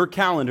your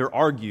calendar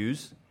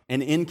argues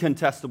an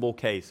incontestable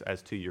case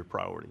as to your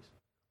priorities.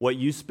 What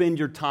you spend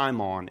your time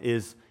on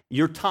is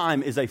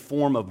a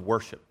form of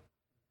worship.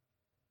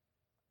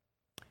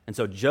 And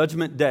so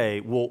Judgment Day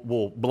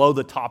will blow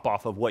the top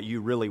off of what you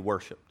really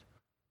worshiped.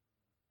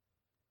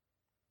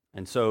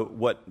 And so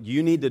what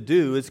you need to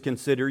do is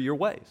consider your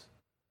ways.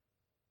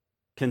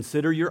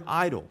 Consider your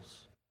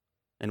idols.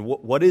 And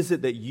what is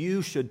it that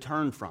you should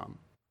turn from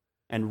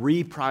and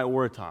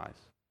reprioritize?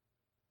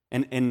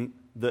 And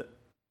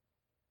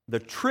the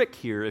trick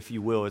here, if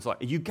you will, is like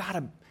you've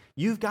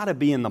got to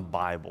be in the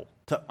Bible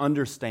to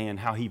understand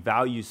how he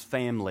values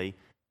family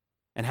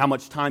and how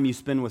much time you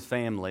spend with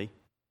family.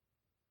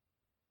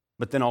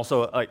 But then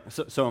also,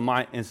 so in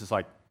my instance,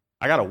 like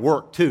I got to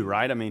work too,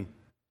 right? I mean,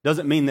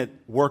 doesn't mean that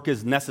work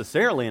is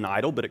necessarily an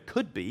idol, but it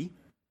could be.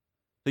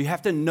 So you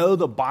have to know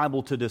the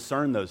Bible to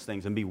discern those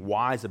things and be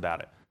wise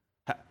about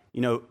it.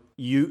 You know,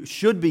 you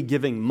should be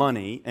giving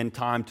money and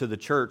time to the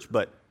church,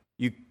 but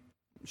you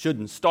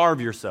shouldn't starve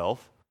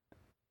yourself.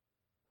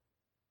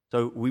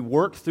 So we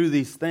work through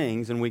these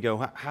things and we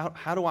go,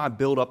 how do I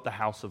build up the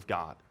house of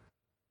God?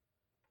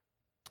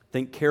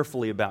 Think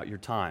carefully about your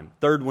time.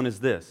 Third one is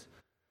this.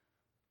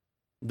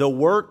 To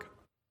work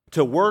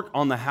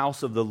on the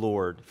house of the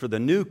Lord for the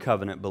new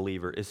covenant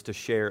believer is to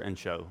share and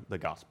show the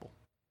gospel.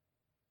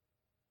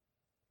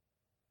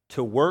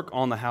 To work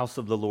on the house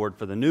of the Lord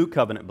for the new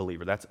covenant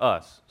believer, that's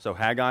us. So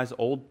Haggai's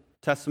Old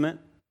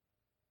Testament,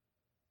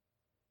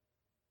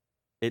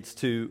 it's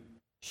to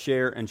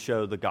share and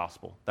show the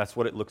gospel. That's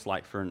what it looks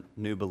like for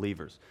new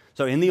believers.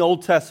 So in the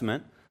Old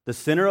Testament, the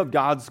center of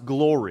God's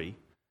glory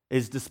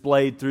is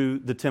displayed through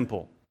the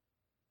temple.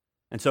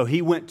 And so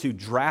he went to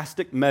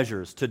drastic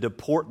measures to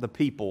deport the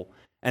people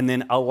and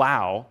then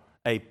allow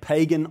a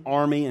pagan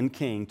army and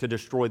king to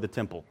destroy the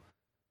temple.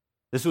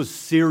 This was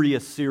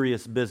serious,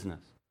 serious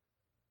business.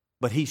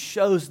 But he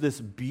shows this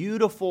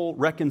beautiful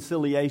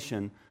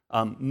reconciliation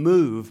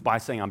move by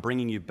saying, I'm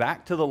bringing you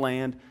back to the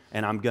land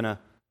and I'm going to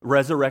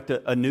resurrect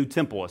a new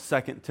temple, a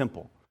second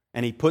temple.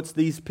 And he puts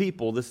these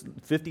people, this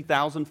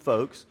 50,000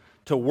 folks,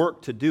 to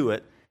work to do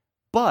it.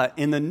 But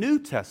in the New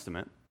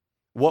Testament,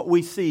 what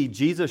we see,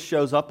 Jesus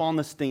shows up on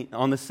the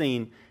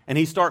scene and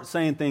he starts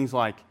saying things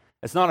like,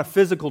 it's not a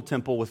physical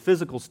temple with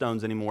physical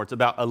stones anymore. It's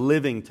about a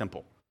living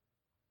temple,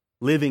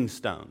 living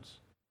stones.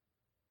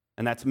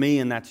 And that's me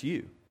and that's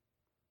you.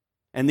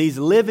 And these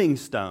living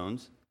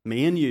stones,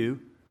 me and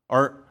you,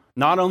 are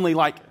not only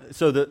like,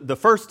 so the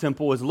first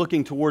temple is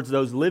looking towards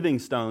those living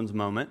stones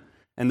moment,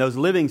 and those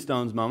living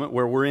stones moment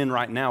where we're in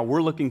right now,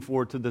 we're looking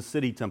forward to the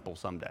city temple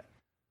someday.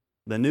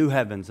 The new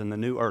heavens and the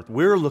new earth.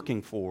 We're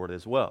looking forward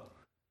as well.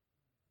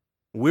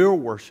 We're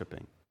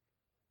worshiping.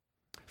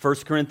 1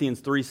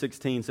 Corinthians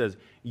 3:16 says,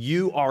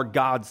 you are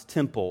God's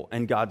temple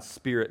and God's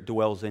Spirit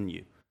dwells in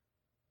you.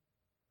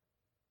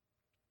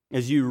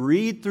 As you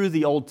read through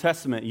the Old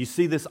Testament, you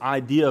see this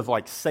idea of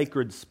like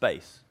sacred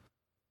space.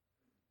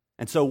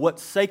 And so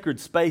what's sacred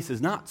space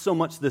is not so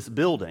much this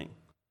building,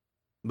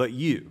 but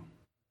you.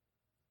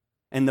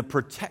 And the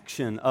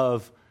protection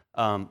of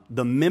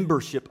the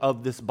membership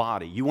of this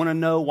body. You want to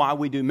know why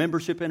we do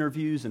membership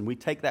interviews and we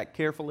take that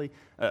carefully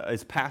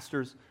as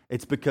pastors?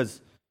 It's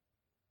because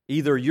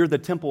either you're the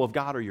temple of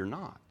God or you're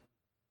not.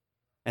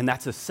 And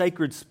that's a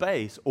sacred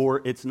space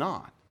or it's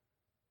not.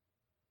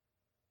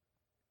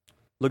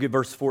 Look at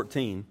verse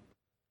 14.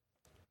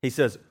 He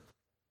says,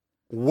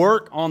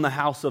 work on the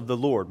house of the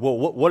Lord. Well,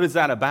 what is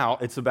that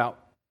about? It's about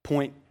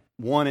point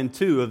 1 and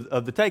 2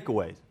 of the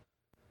takeaways.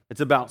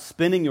 It's about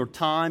spending your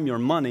time, your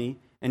money,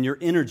 and your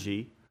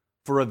energy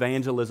for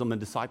evangelism and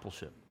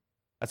discipleship.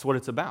 That's what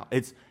it's about.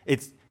 It's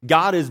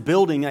God is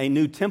building a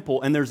new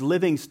temple, and there's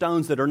living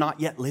stones that are not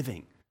yet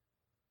living.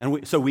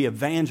 And so we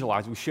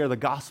evangelize, we share the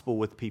gospel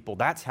with people.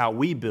 That's how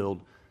we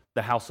build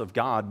the house of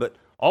God. But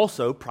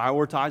also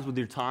prioritize with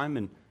your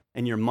time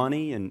and your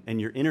money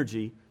and your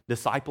energy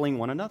discipling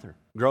one another,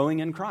 growing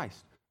in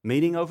Christ,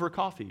 meeting over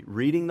coffee,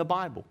 reading the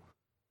Bible,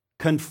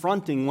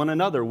 confronting one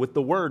another with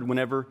the word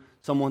whenever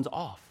someone's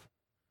off.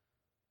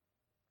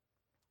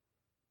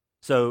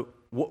 So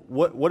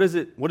what is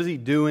he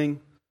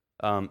doing?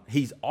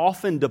 He's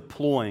often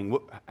deploying.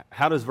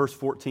 How does verse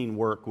 14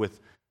 work with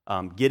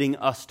getting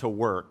us to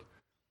work?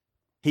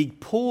 He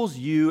pulls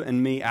you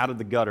and me out of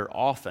the gutter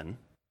often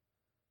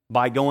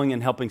by going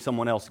and helping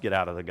someone else get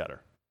out of the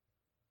gutter.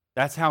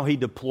 That's how he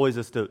deploys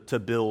us to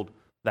build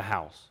the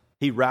house.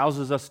 He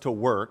rouses us to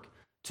work,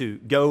 to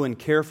go and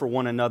care for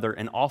one another,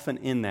 and often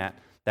in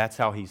that's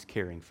how he's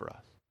caring for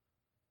us.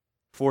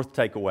 Fourth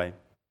takeaway,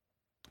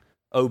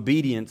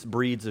 obedience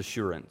breeds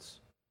assurance.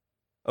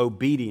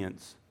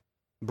 Obedience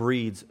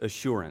breeds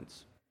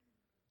assurance.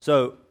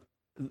 So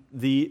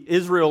the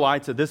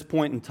Israelites at this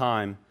point in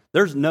time,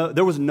 there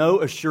was no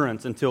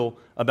assurance until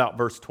about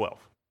verse 12.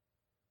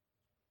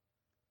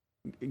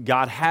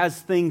 God has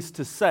things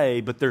to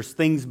say, but there's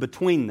things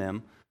between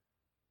them,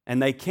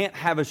 and they can't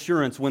have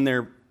assurance when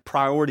their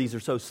priorities are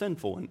so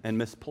sinful and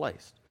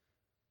misplaced.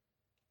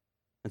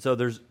 And so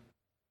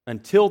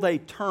until they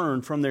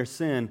turn from their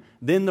sin,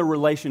 then the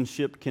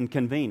relationship can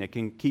convene. It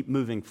can keep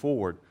moving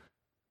forward.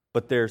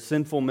 But their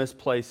sinful,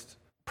 misplaced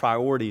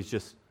priorities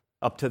just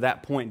up to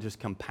that point just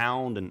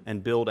compound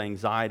and build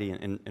anxiety,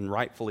 and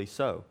rightfully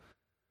so.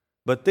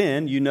 But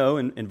then,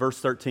 in verse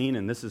 13,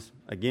 and this is,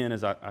 again,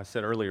 as I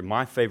said earlier,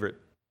 my favorite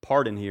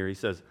part in here, he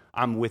says,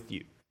 I'm with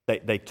you.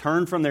 They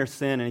turn from their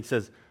sin, and he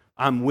says,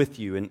 I'm with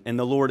you. And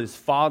the Lord is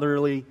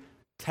fatherly,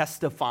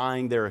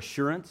 testifying their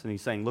assurance, and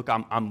he's saying, look,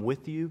 I'm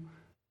with you.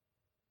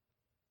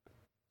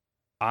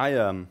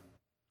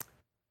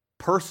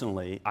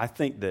 Personally, I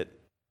think that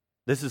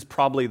this is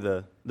probably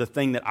the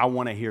thing that I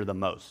want to hear the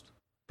most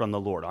from the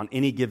Lord on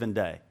any given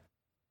day.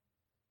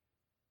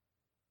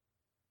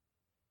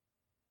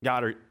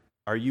 God,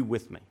 are you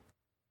with me?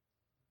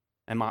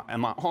 Am I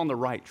on the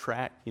right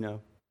track?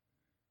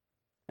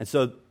 And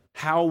so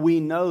how we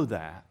know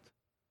that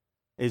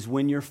is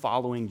when you're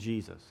following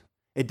Jesus.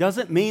 It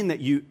doesn't mean that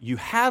you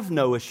have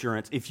no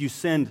assurance if you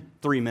sinned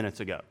 3 minutes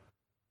ago.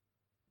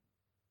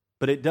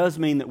 But it does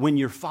mean that when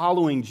you're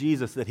following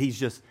Jesus, that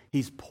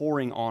he's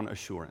pouring on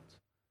assurance.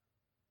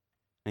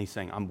 And he's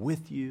saying, I'm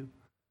with you.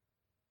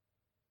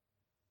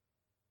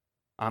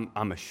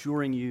 I'm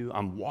assuring you.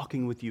 I'm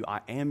walking with you.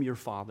 I am your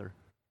Father.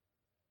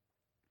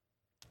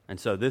 And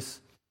so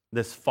this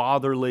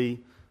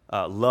fatherly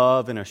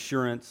love and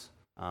assurance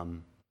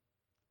can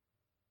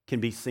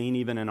be seen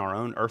even in our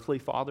own earthly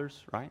fathers,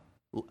 right?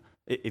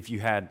 If you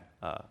had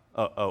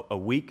a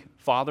weak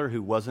father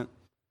who wasn't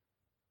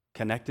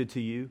connected to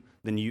you,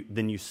 then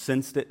you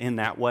sensed it in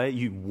that way.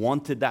 You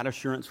wanted that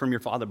assurance from your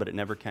father, but it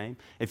never came.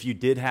 If you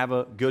did have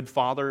a good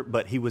father,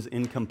 but he was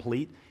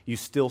incomplete, you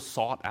still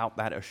sought out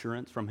that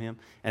assurance from him.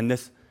 And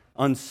this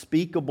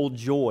unspeakable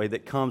joy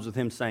that comes with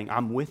him saying,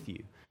 I'm with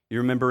you. You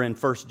remember in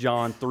 1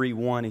 John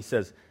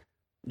 3:1,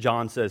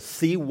 John says,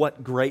 see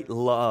what great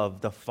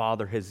love the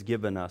Father has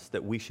given us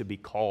that we should be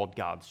called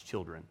God's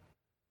children.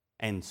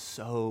 And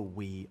so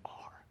we are.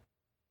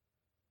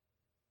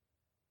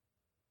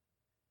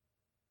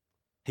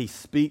 He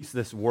speaks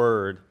this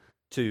word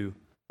to,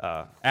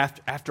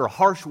 after a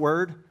harsh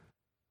word,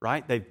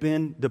 right? They've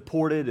been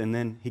deported, and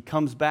then he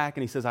comes back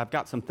and he says, I've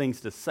got some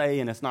things to say,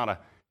 and it's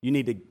not you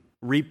need to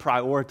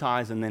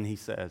reprioritize, and then he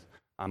says,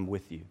 I'm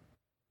with you.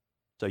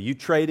 So you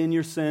trade in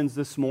your sins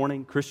this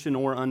morning, Christian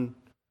or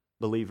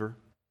unbeliever.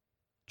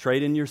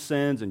 Trade in your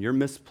sins and your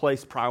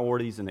misplaced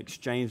priorities and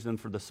exchange them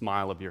for the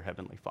smile of your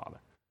Heavenly Father.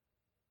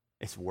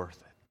 It's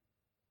worth it.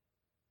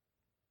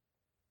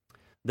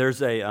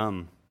 There's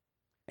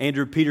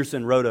Andrew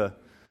Peterson wrote a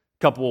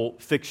couple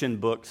fiction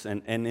books,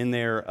 and in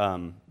there,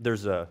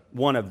 there's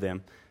one of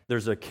them.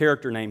 There's a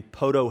character named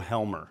Poto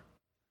Helmer.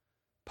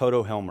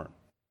 Poto Helmer.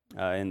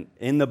 And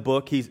in the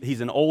book,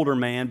 he's an older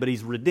man, but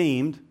he's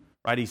redeemed,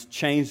 right? He's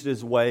changed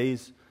his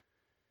ways.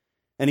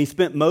 And he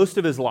spent most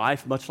of his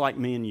life, much like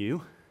me and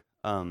you,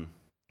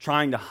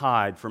 trying to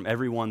hide from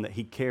everyone that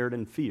he cared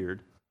and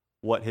feared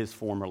what his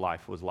former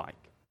life was like,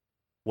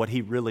 what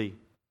he really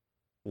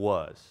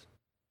was.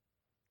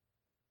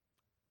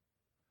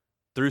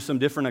 Through some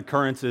different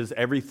occurrences,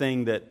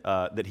 everything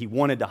that he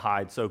wanted to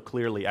hide so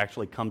clearly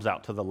actually comes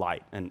out to the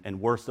light. And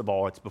worst of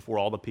all, it's before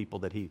all the people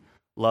that he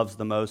loves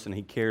the most and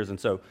he cares. And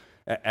so,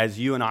 as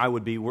you and I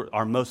would be,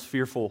 our most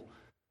fearful,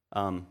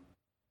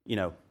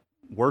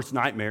 worst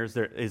nightmares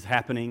there is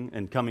happening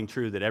and coming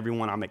true, that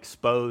everyone I'm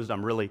exposed,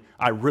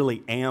 I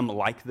really am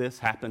like this,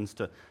 happens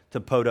to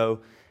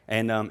Poto.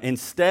 And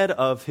instead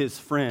of his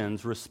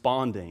friends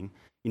responding,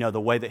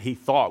 the way that he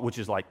thought, which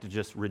is like to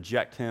just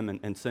reject him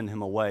and send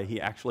him away, he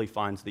actually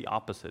finds the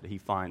opposite. He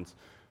finds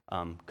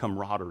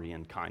camaraderie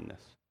and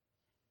kindness.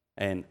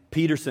 And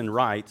Peterson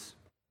writes,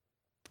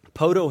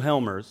 Poto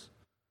Helmer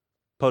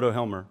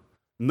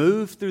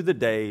moved through the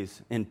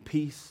days in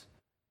peace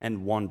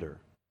and wonder,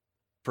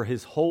 for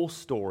his whole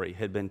story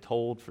had been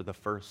told for the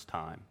first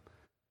time,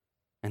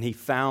 and he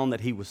found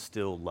that he was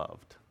still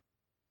loved.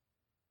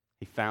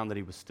 He found that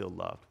he was still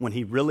loved. When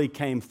he really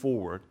came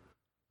forward,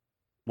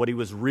 what he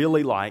was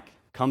really like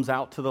comes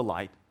out to the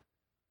light.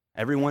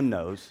 Everyone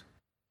knows,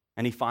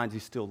 and he finds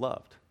he's still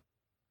loved.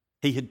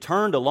 He had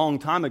turned a long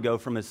time ago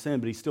from his sin,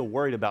 but he's still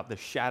worried about the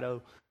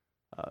shadow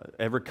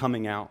ever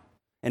coming out.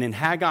 And in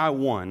Haggai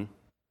 1,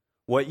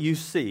 what you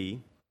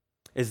see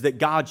is that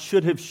God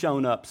should have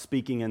shown up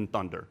speaking in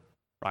thunder,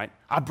 right?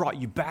 I brought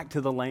you back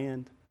to the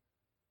land,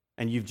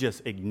 and you've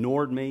just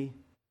ignored me.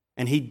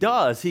 And he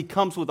does. He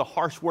comes with a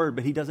harsh word,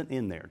 but he doesn't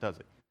end there, does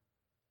he?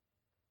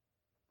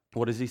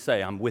 What does he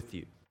say? I'm with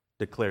you,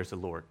 declares the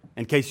Lord.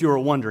 In case you were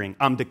wondering,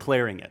 I'm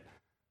declaring it.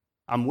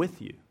 I'm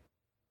with you.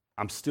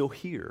 I'm still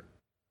here.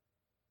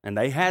 And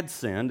they had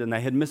sinned, and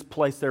they had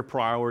misplaced their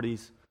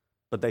priorities,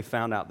 but they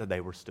found out that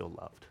they were still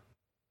loved.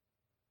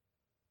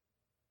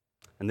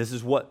 And this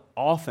is what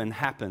often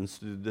happens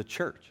through the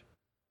church,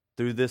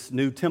 through this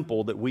new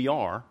temple that we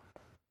are,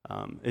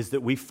 is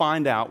that we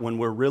find out when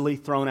we're really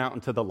thrown out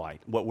into the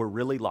light, what we're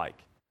really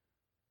like,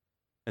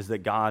 is that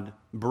God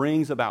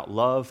brings about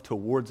love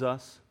towards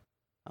us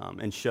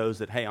and shows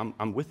that, hey,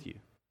 I'm with you.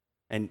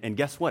 And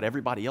guess what?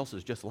 Everybody else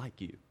is just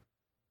like you.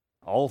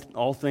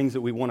 All things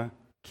that we want to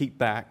keep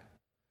back.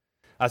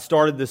 I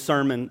started this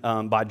sermon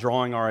by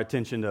drawing our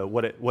attention to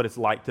what it's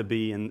like to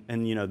be in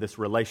this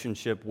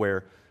relationship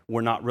where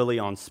we're not really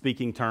on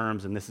speaking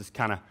terms, and this is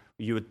kind of,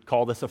 you would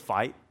call this a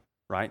fight,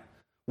 right?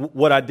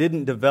 What I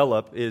didn't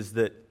develop is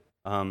that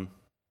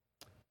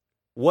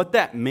what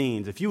that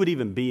means, if you would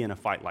even be in a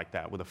fight like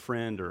that with a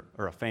friend or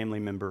a family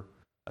member,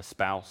 a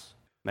spouse,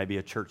 maybe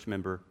a church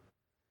member,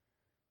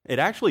 it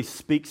actually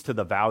speaks to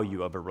the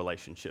value of a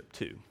relationship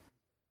too.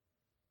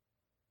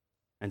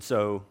 And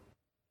so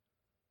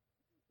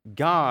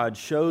God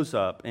shows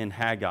up in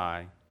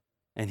Haggai,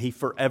 and he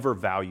forever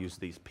values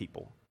these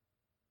people.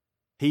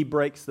 He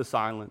breaks the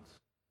silence.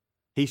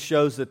 He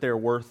shows that they're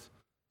worth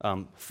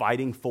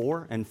fighting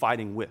for and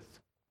fighting with.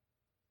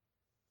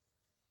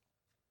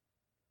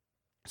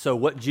 So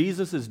what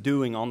Jesus is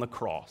doing on the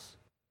cross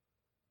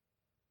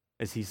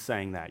as he's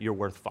saying that, you're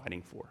worth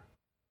fighting for.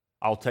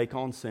 I'll take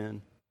on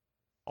sin.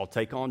 I'll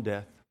take on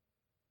death.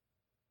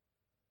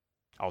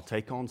 I'll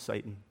take on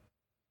Satan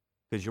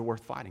because you're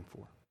worth fighting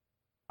for.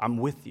 I'm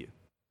with you.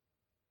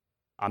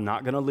 I'm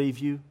not going to leave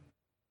you.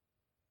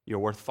 You're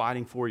worth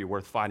fighting for. You're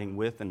worth fighting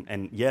with.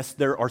 And yes,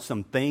 there are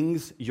some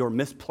things, your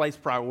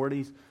misplaced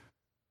priorities,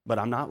 but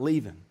I'm not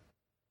leaving.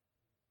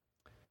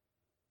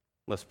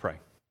 Let's pray.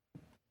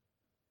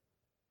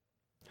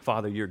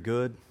 Father, you're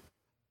good.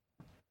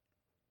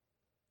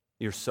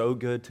 You're so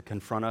good to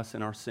confront us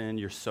in our sin.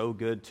 You're so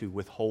good to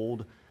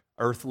withhold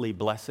earthly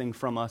blessing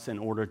from us in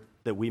order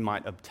that we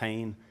might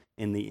obtain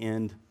in the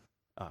end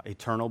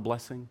eternal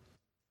blessing.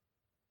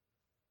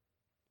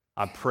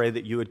 I pray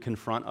that you would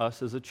confront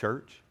us as a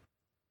church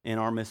in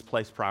our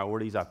misplaced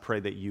priorities. I pray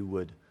that you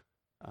would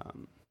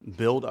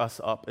build us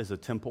up as a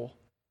temple,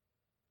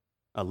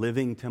 a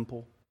living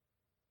temple.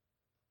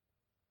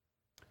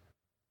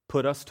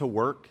 Put us to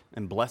work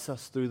and bless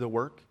us through the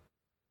work.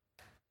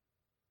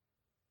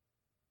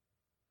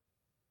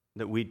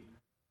 That we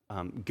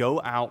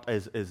go out,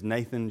 as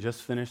Nathan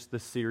just finished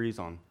this series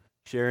on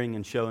sharing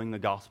and showing the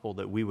gospel,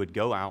 that we would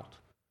go out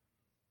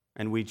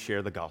and we'd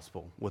share the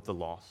gospel with the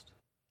lost,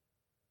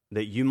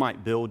 that you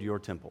might build your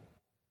temple.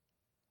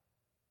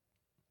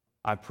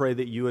 I pray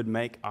that you would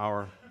make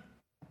our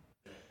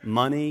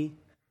money,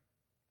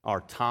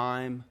 our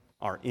time,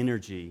 our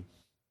energy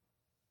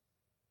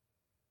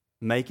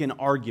make an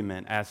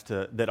argument as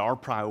to that our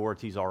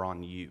priorities are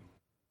on you.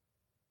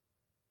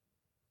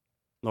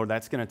 Lord,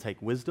 that's going to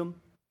take wisdom.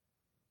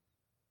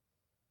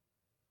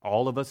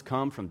 All of us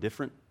come from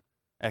different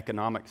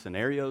economic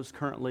scenarios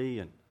currently,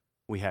 and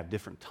we have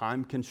different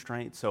time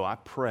constraints. So I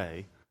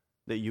pray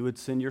that you would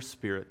send your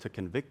Spirit to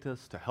convict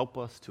us, to help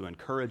us, to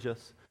encourage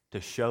us, to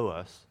show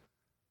us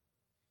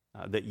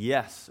that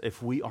yes,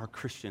 if we are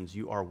Christians,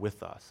 you are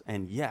with us.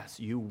 And yes,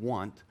 you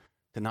want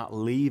to not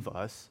leave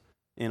us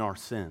in our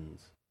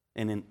sins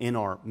and in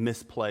our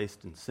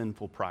misplaced and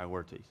sinful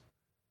priorities.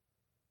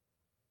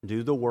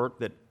 Do the work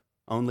that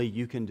only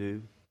you can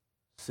do.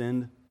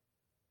 Send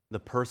the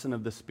person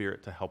of the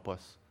Spirit to help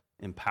us,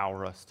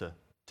 empower us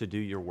to do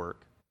your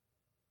work.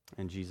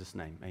 In Jesus'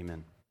 name,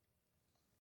 amen.